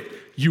knew it,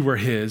 you were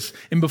his.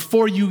 And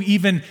before you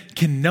even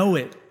can know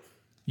it,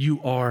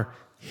 you are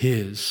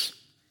his.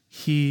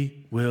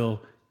 He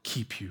will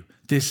keep you.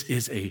 This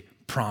is a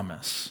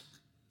promise.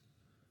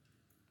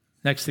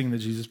 Next thing that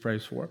Jesus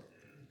prays for.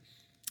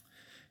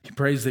 He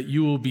prays that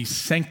you will be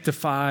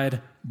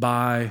sanctified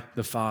by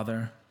the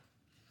Father.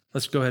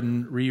 Let's go ahead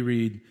and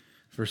reread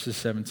verses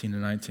 17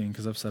 and 19,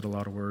 because I've said a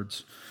lot of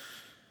words.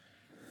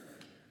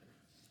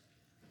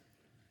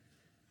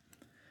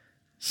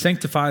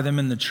 Sanctify them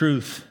in the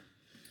truth.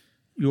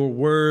 Your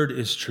word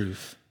is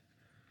truth.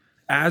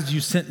 As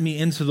you sent me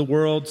into the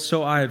world,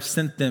 so I have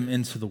sent them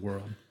into the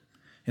world.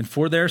 And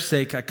for their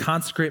sake, I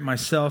consecrate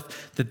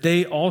myself, that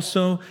they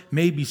also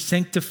may be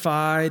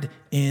sanctified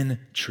in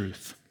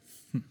truth.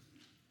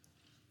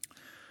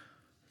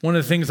 One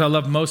of the things I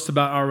love most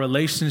about our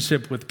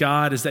relationship with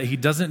God is that he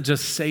doesn't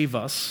just save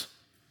us,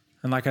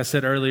 and like I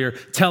said earlier,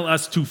 tell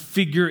us to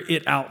figure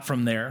it out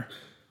from there.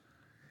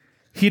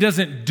 He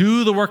doesn't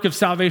do the work of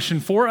salvation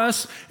for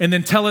us and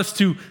then tell us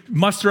to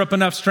muster up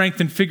enough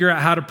strength and figure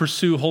out how to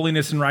pursue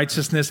holiness and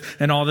righteousness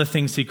and all the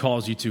things he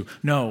calls you to.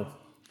 No.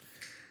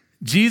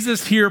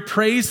 Jesus here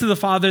prays to the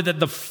Father that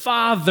the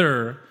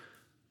Father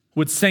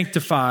would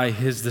sanctify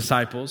his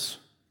disciples.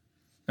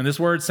 And this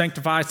word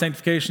sanctify,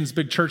 sanctification is a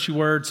big churchy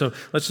word, so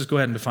let's just go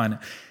ahead and define it.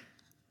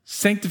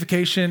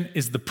 Sanctification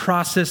is the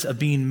process of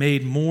being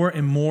made more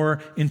and more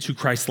into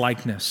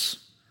Christ-likeness.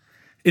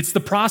 It's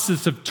the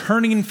process of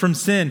turning from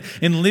sin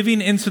and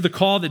living into the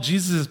call that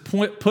Jesus has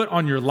put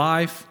on your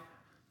life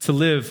to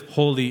live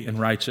holy and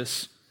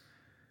righteous.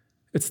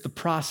 It's the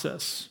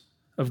process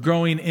of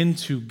growing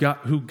into God,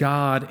 who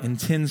God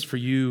intends for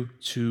you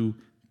to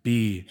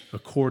be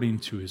according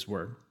to his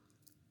word.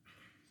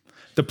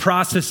 The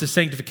process of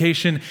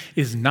sanctification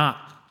is not,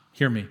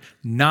 hear me,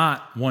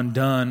 not one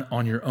done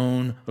on your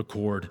own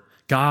accord.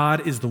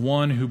 God is the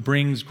one who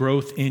brings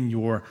growth in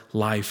your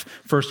life.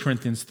 1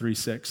 Corinthians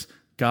 3:6.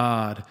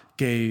 God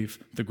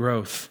gave the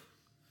growth.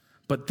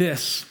 But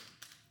this,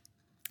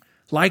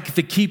 like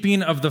the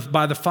keeping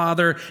by the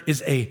Father,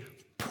 is a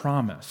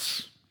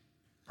promise,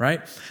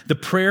 right? The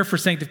prayer for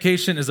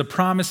sanctification is a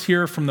promise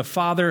here from the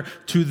Father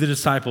to the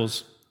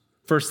disciples.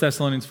 1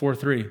 Thessalonians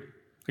 4:3.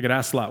 I get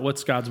asked a lot,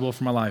 what's God's will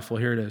for my life? Well,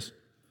 here it is.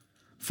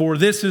 For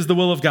this is the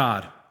will of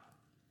God,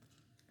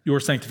 your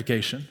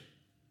sanctification.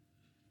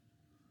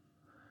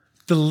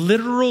 The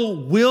literal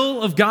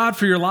will of God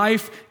for your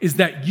life is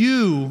that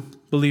you,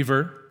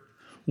 believer,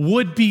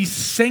 would be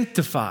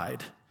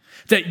sanctified,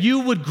 that you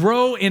would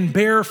grow and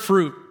bear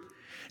fruit.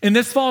 And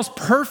this falls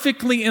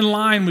perfectly in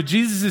line with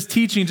Jesus'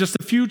 teaching just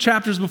a few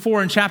chapters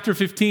before in chapter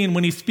 15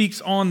 when he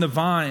speaks on the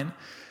vine.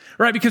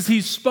 Right, because he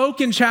spoke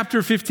in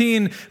chapter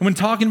 15 when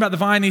talking about the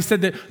vine, he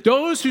said that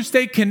those who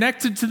stay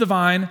connected to the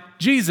vine,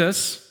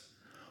 Jesus,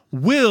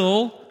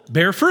 will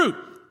bear fruit.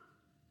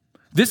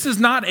 This is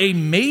not a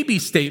maybe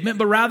statement,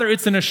 but rather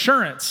it's an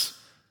assurance.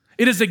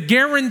 It is a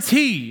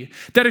guarantee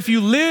that if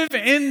you live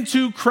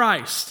into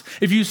Christ,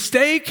 if you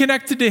stay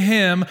connected to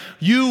him,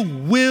 you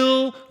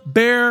will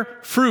bear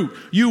fruit.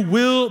 You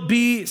will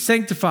be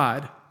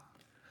sanctified.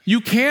 You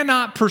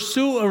cannot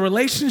pursue a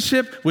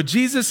relationship with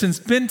Jesus and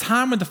spend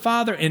time with the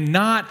Father and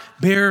not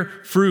bear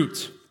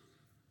fruit.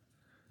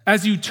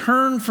 As you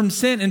turn from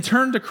sin and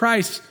turn to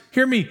Christ,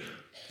 hear me,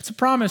 it's a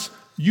promise,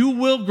 you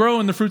will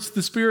grow in the fruits of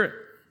the Spirit.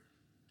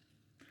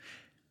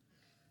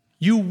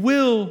 You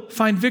will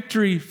find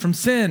victory from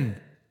sin,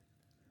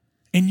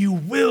 and you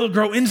will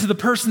grow into the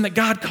person that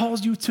God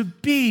calls you to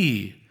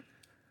be.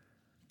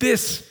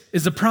 This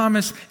is a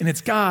promise, and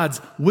it's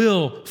God's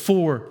will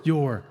for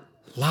your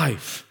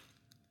life.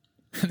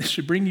 This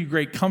should bring you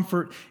great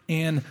comfort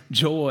and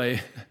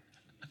joy.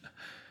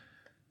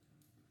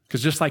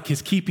 Because just like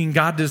his keeping,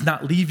 God does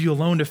not leave you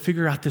alone to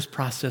figure out this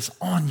process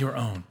on your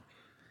own.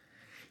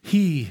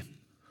 He,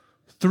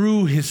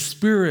 through his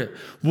Spirit,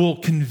 will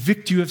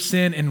convict you of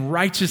sin and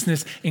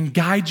righteousness and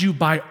guide you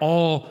by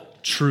all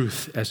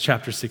truth, as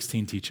chapter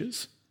 16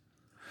 teaches.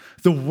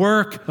 The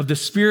work of the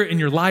Spirit in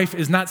your life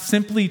is not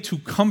simply to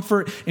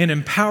comfort and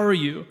empower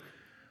you,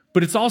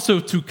 but it's also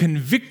to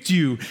convict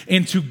you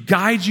and to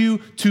guide you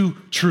to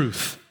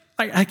truth.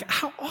 Like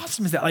how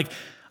awesome is that? Like,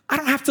 I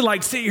don't have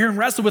to sit here and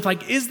wrestle with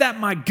is that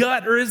my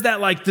gut or is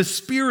that the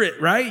Spirit,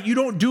 right? You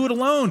don't do it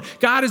alone.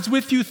 God is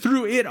with you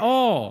through it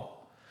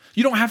all.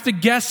 You don't have to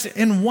guess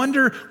and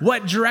wonder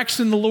what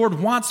direction the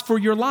Lord wants for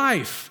your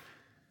life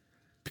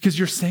because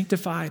you're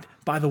sanctified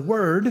by the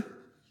Word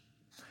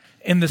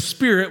and the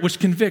Spirit, which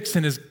convicts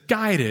and is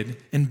guided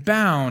and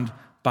bound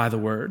by the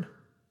Word.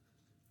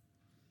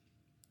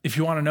 If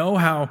you want to know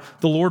how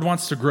the Lord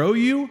wants to grow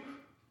you,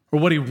 or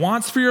what he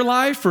wants for your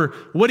life, or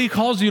what he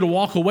calls you to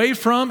walk away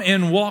from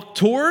and walk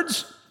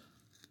towards,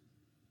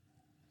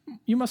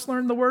 you must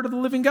learn the word of the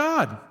living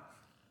God.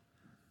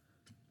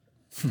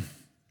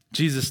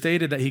 Jesus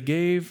stated that he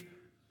gave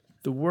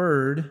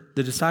the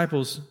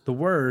disciples the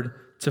word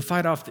to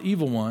fight off the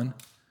evil one.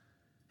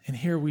 And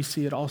here we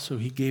see it also,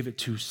 he gave it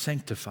to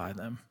sanctify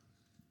them.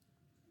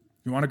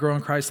 You want to grow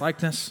in Christ's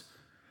likeness?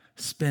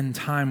 Spend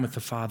time with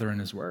the Father and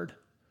his word.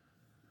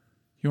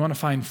 You want to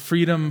find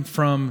freedom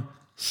from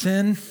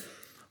sin?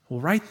 Well,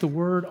 write the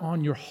word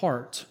on your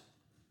heart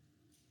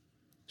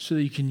so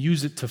that you can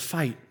use it to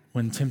fight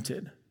when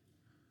tempted.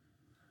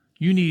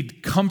 You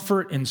need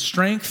comfort and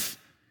strength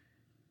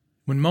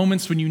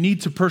when you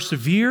need to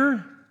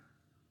persevere.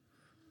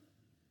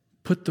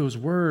 Put those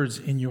words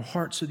in your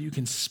heart so that you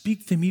can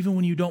speak them even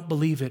when you don't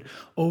believe it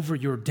over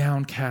your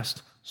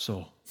downcast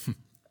soul.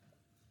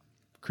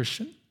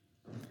 Christian,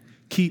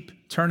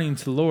 keep turning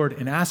to the Lord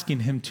and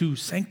asking him to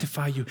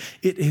sanctify you.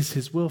 It is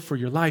his will for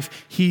your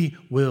life. He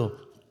will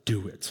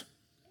do it.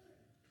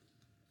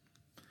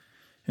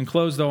 In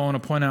close, though, I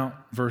want to point out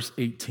verse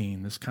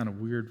 18, this kind of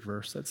weird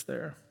verse that's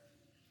there.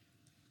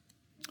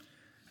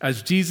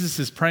 As Jesus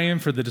is praying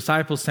for the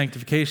disciples'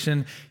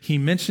 sanctification, he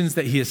mentions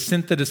that he has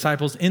sent the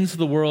disciples into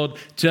the world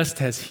just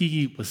as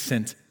he was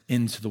sent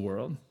into the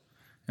world.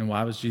 And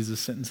why was Jesus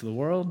sent into the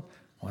world?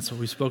 Well, that's what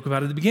we spoke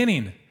about at the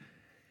beginning.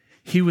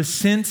 He was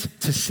sent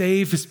to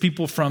save his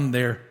people from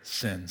their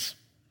sins.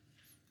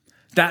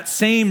 That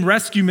same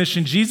rescue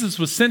mission Jesus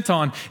was sent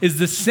on is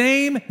the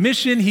same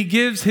mission he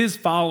gives his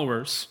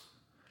followers.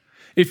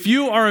 If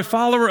you are a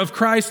follower of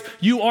Christ,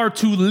 you are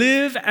to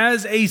live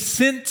as a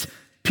sent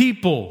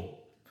people.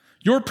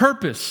 Your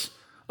purpose,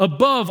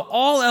 above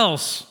all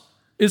else,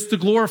 is to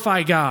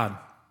glorify God.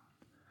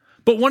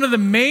 But one of the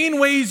main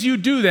ways you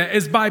do that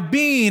is by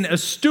being a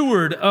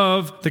steward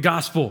of the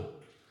gospel.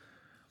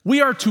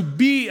 We are to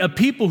be a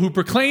people who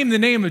proclaim the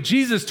name of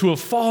Jesus to a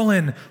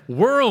fallen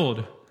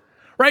world.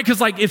 Right? Because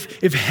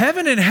if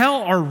heaven and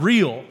hell are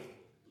real,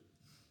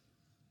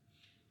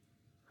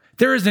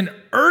 there is an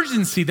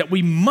urgency that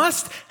we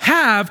must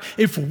have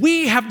if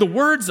we have the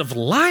words of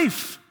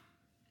life.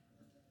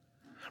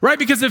 Right?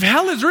 Because if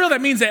hell is real,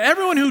 that means that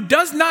everyone who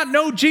does not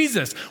know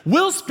Jesus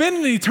will spend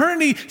an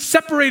eternity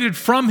separated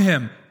from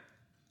him.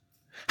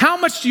 How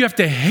much do you have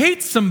to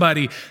hate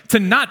somebody to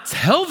not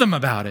tell them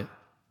about it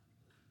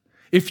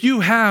if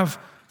you have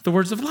the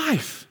words of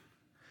life?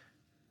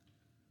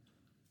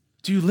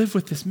 Do you live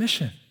with this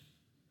mission?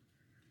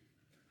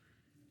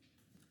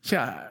 See,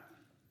 I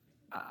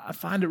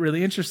find it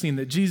really interesting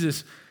that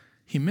Jesus,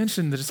 he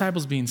mentioned the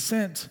disciples being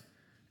sent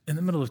in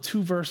the middle of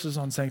 2 verses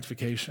on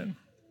sanctification.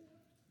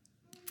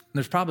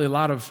 There's probably a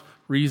lot of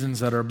reasons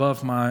that are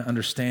above my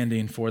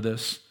understanding for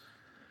this.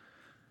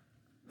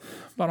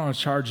 But I want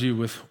to charge you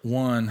with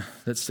one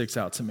that sticks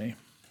out to me.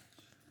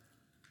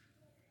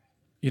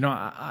 You know,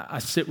 I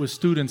sit with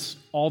students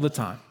all the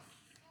time.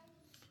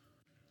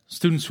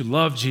 Students who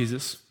love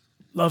Jesus,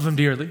 love him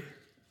dearly.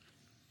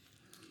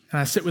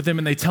 And I sit with them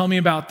and they tell me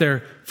about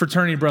their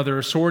fraternity brother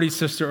or sorority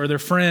sister or their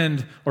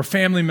friend or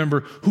family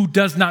member who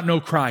does not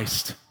know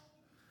Christ.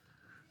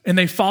 And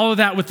they follow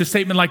that with the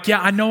statement yeah,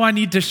 I know I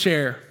need to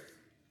share.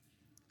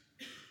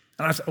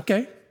 And I say,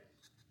 okay,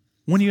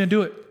 when are you going to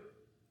do it?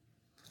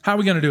 How are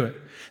we going to do it?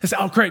 They say,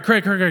 oh, Craig,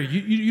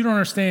 you don't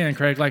understand,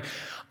 Craig.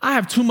 I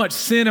have too much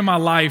sin in my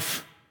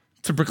life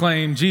to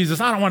proclaim Jesus.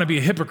 I don't want to be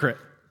a hypocrite.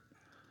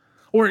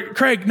 Or,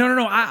 Craig,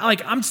 no.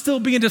 I'm still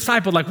being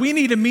discipled. We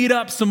need to meet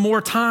up some more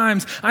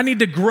times. I need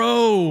to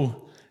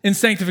grow in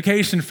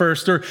sanctification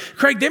first. Or,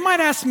 Craig, they might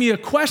ask me a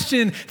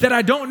question that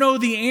I don't know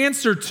the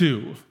answer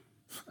to.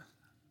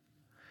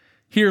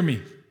 Hear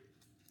me.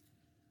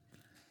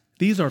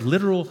 These are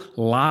literal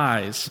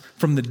lies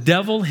from the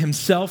devil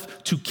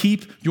himself to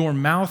keep your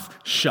mouth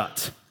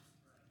shut.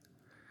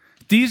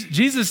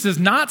 Jesus does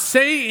not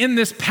say in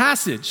this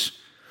passage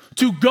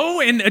to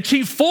go and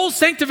achieve full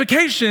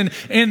sanctification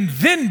and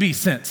then be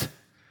sent.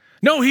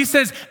 No, he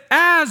says,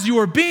 as you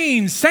are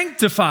being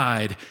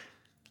sanctified,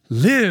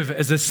 live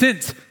as a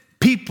sent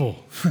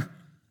people.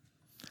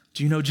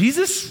 Do you know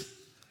Jesus?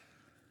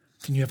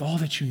 Then you have all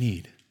that you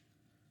need.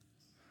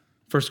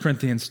 1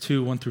 Corinthians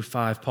 2,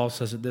 1-5, Paul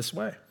says it this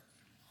way.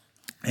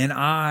 And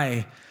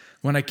I,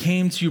 when I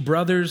came to you,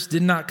 brothers,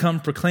 did not come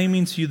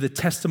proclaiming to you the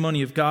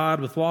testimony of God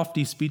with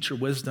lofty speech or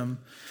wisdom.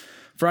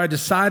 For I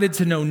decided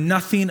to know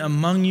nothing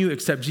among you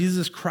except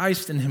Jesus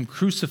Christ and him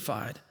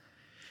crucified.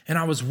 And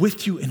I was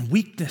with you in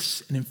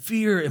weakness and in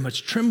fear and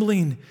much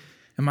trembling.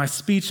 And my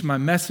speech and my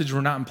message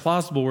were not in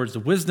plausible words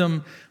of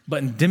wisdom,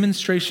 but in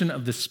demonstration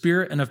of the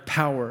Spirit and of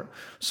power,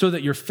 so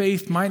that your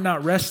faith might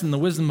not rest in the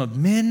wisdom of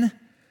men,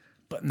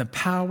 but in the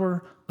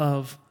power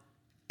of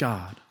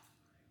God.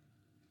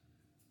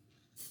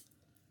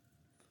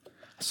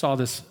 I saw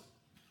this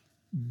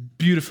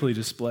beautifully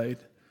displayed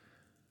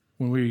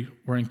when we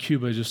were in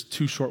Cuba just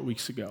 2 short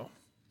weeks ago.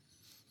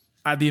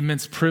 I had the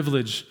immense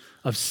privilege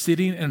of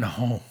sitting in a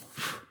home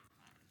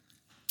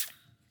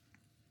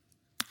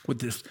with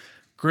this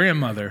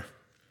grandmother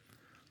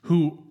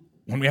who,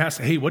 when we asked,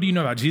 hey, what do you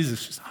know about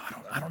Jesus? She said,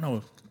 I don't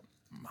know.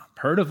 I've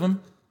heard of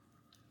him.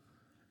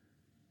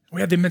 We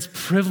had the immense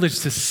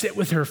privilege to sit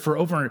with her for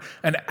over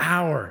an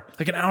hour,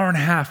 like an hour and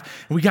a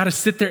half. And we got to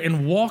sit there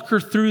and walk her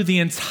through the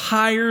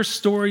entire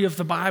story of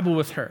the Bible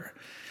with her.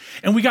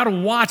 And we got to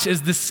watch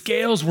as the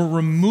scales were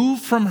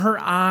removed from her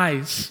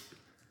eyes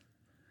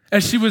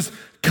as she was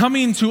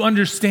coming to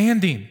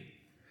understanding.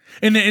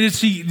 And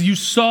you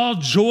saw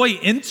joy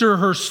enter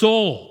her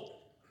soul.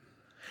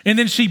 And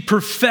then she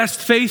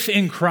professed faith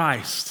in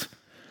Christ.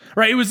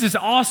 Right? It was this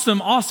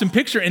awesome, awesome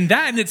picture. And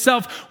that in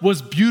itself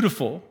was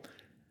beautiful.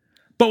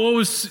 But what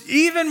was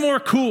even more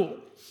cool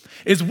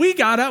is we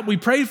got up, we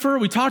prayed for her,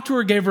 we talked to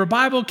her, gave her a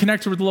Bible,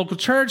 connected her with the local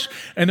church,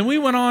 and then we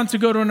went on to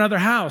go to another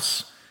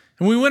house.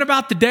 And we went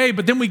about the day,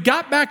 but then we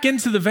got back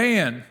into the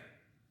van.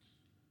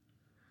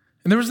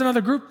 And there was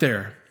another group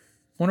there,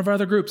 one of our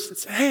other groups that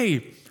said,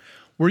 hey,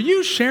 were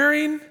you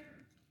sharing?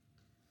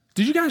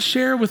 Did you guys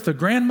share with the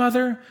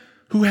grandmother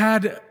who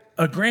had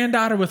a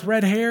granddaughter with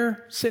red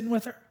hair sitting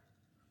with her?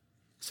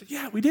 I said,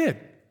 yeah, we did.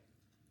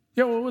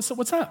 Yeah, well,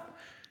 what's up?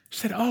 She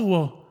said, oh,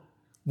 well,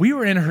 we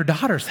were in her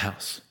daughter's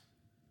house.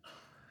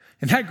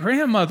 And that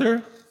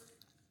grandmother,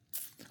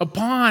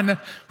 upon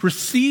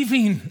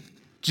receiving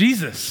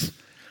Jesus,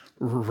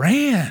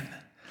 ran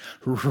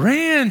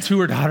to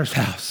her daughter's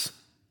house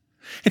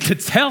and to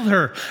tell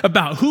her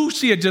about who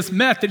she had just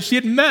met, that she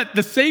had met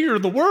the Savior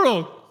of the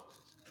world.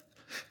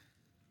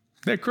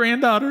 That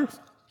granddaughter,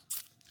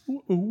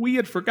 we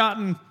had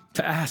forgotten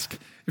to ask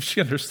if she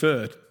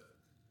understood,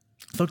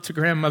 looked to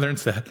grandmother and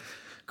said,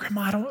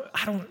 Grandma,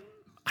 I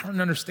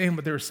don't understand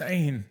what they were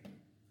saying.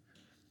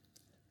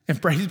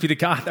 And praise be to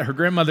God that her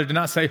grandmother did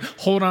not say,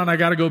 hold on, I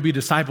got to go be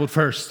discipled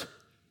first.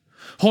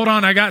 Hold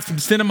on, I got some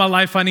sin in my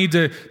life I need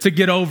to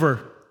get over.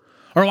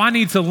 Or I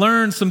need to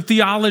learn some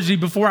theology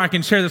before I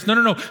can share this.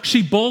 No.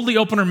 She boldly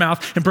opened her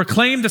mouth and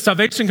proclaimed that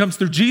salvation comes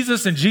through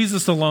Jesus and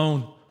Jesus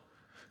alone.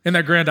 And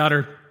that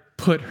granddaughter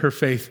put her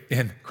faith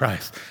in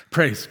Christ.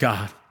 Praise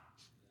God.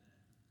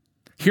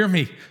 Hear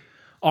me.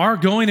 Our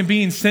going and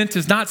being sent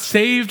is not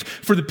saved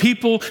for the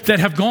people that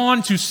have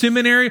gone to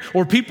seminary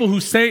or people who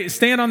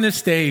stand on this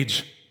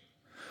stage.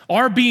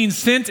 Our being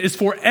sent is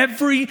for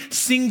every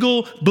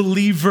single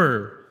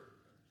believer.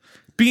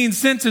 Being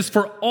sent is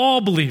for all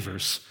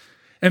believers.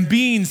 And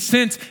being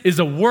sent is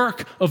a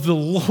work of the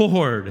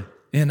Lord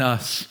in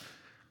us.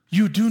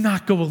 You do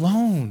not go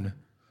alone.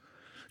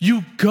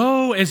 You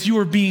go as you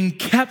are being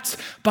kept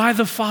by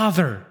the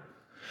Father.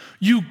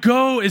 You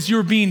go as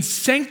you're being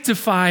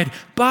sanctified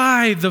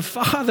by the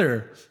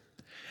Father.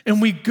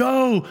 And we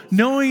go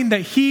knowing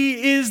that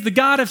He is the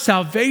God of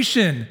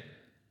salvation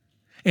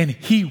and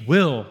He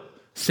will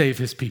save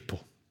His people.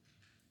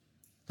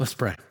 Let's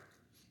pray.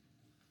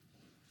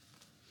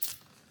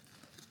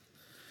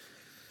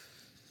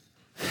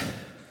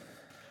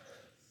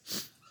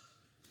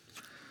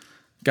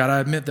 God, I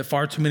admit that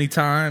far too many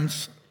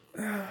times,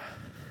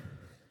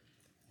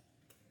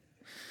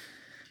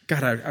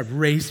 God, I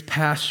race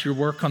past your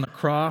work on the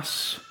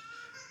cross.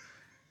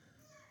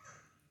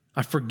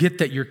 I forget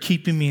that you're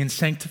keeping me and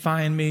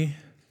sanctifying me.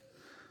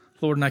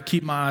 Lord, and I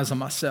keep my eyes on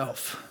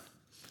myself.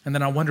 And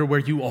then I wonder where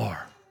you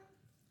are.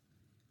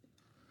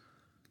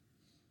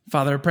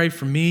 Father, I pray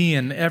for me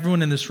and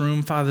everyone in this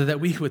room, Father, that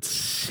we would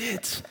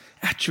sit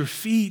at your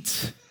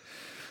feet.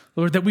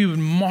 Lord, that we would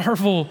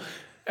marvel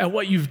at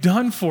what you've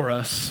done for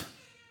us.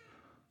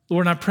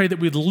 Lord, and I pray that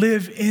we'd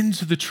live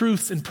into the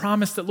truths and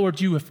promise that,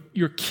 Lord,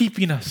 you're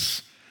keeping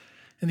us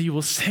and that you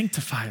will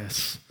sanctify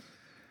us.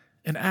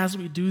 And as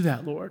we do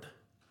that, Lord,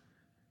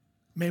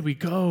 may we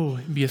go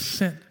and be a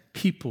sent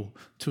people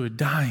to a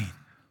dying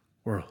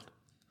world.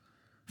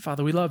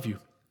 Father, we love you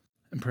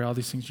and pray all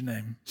these things in your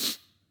name.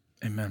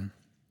 Amen.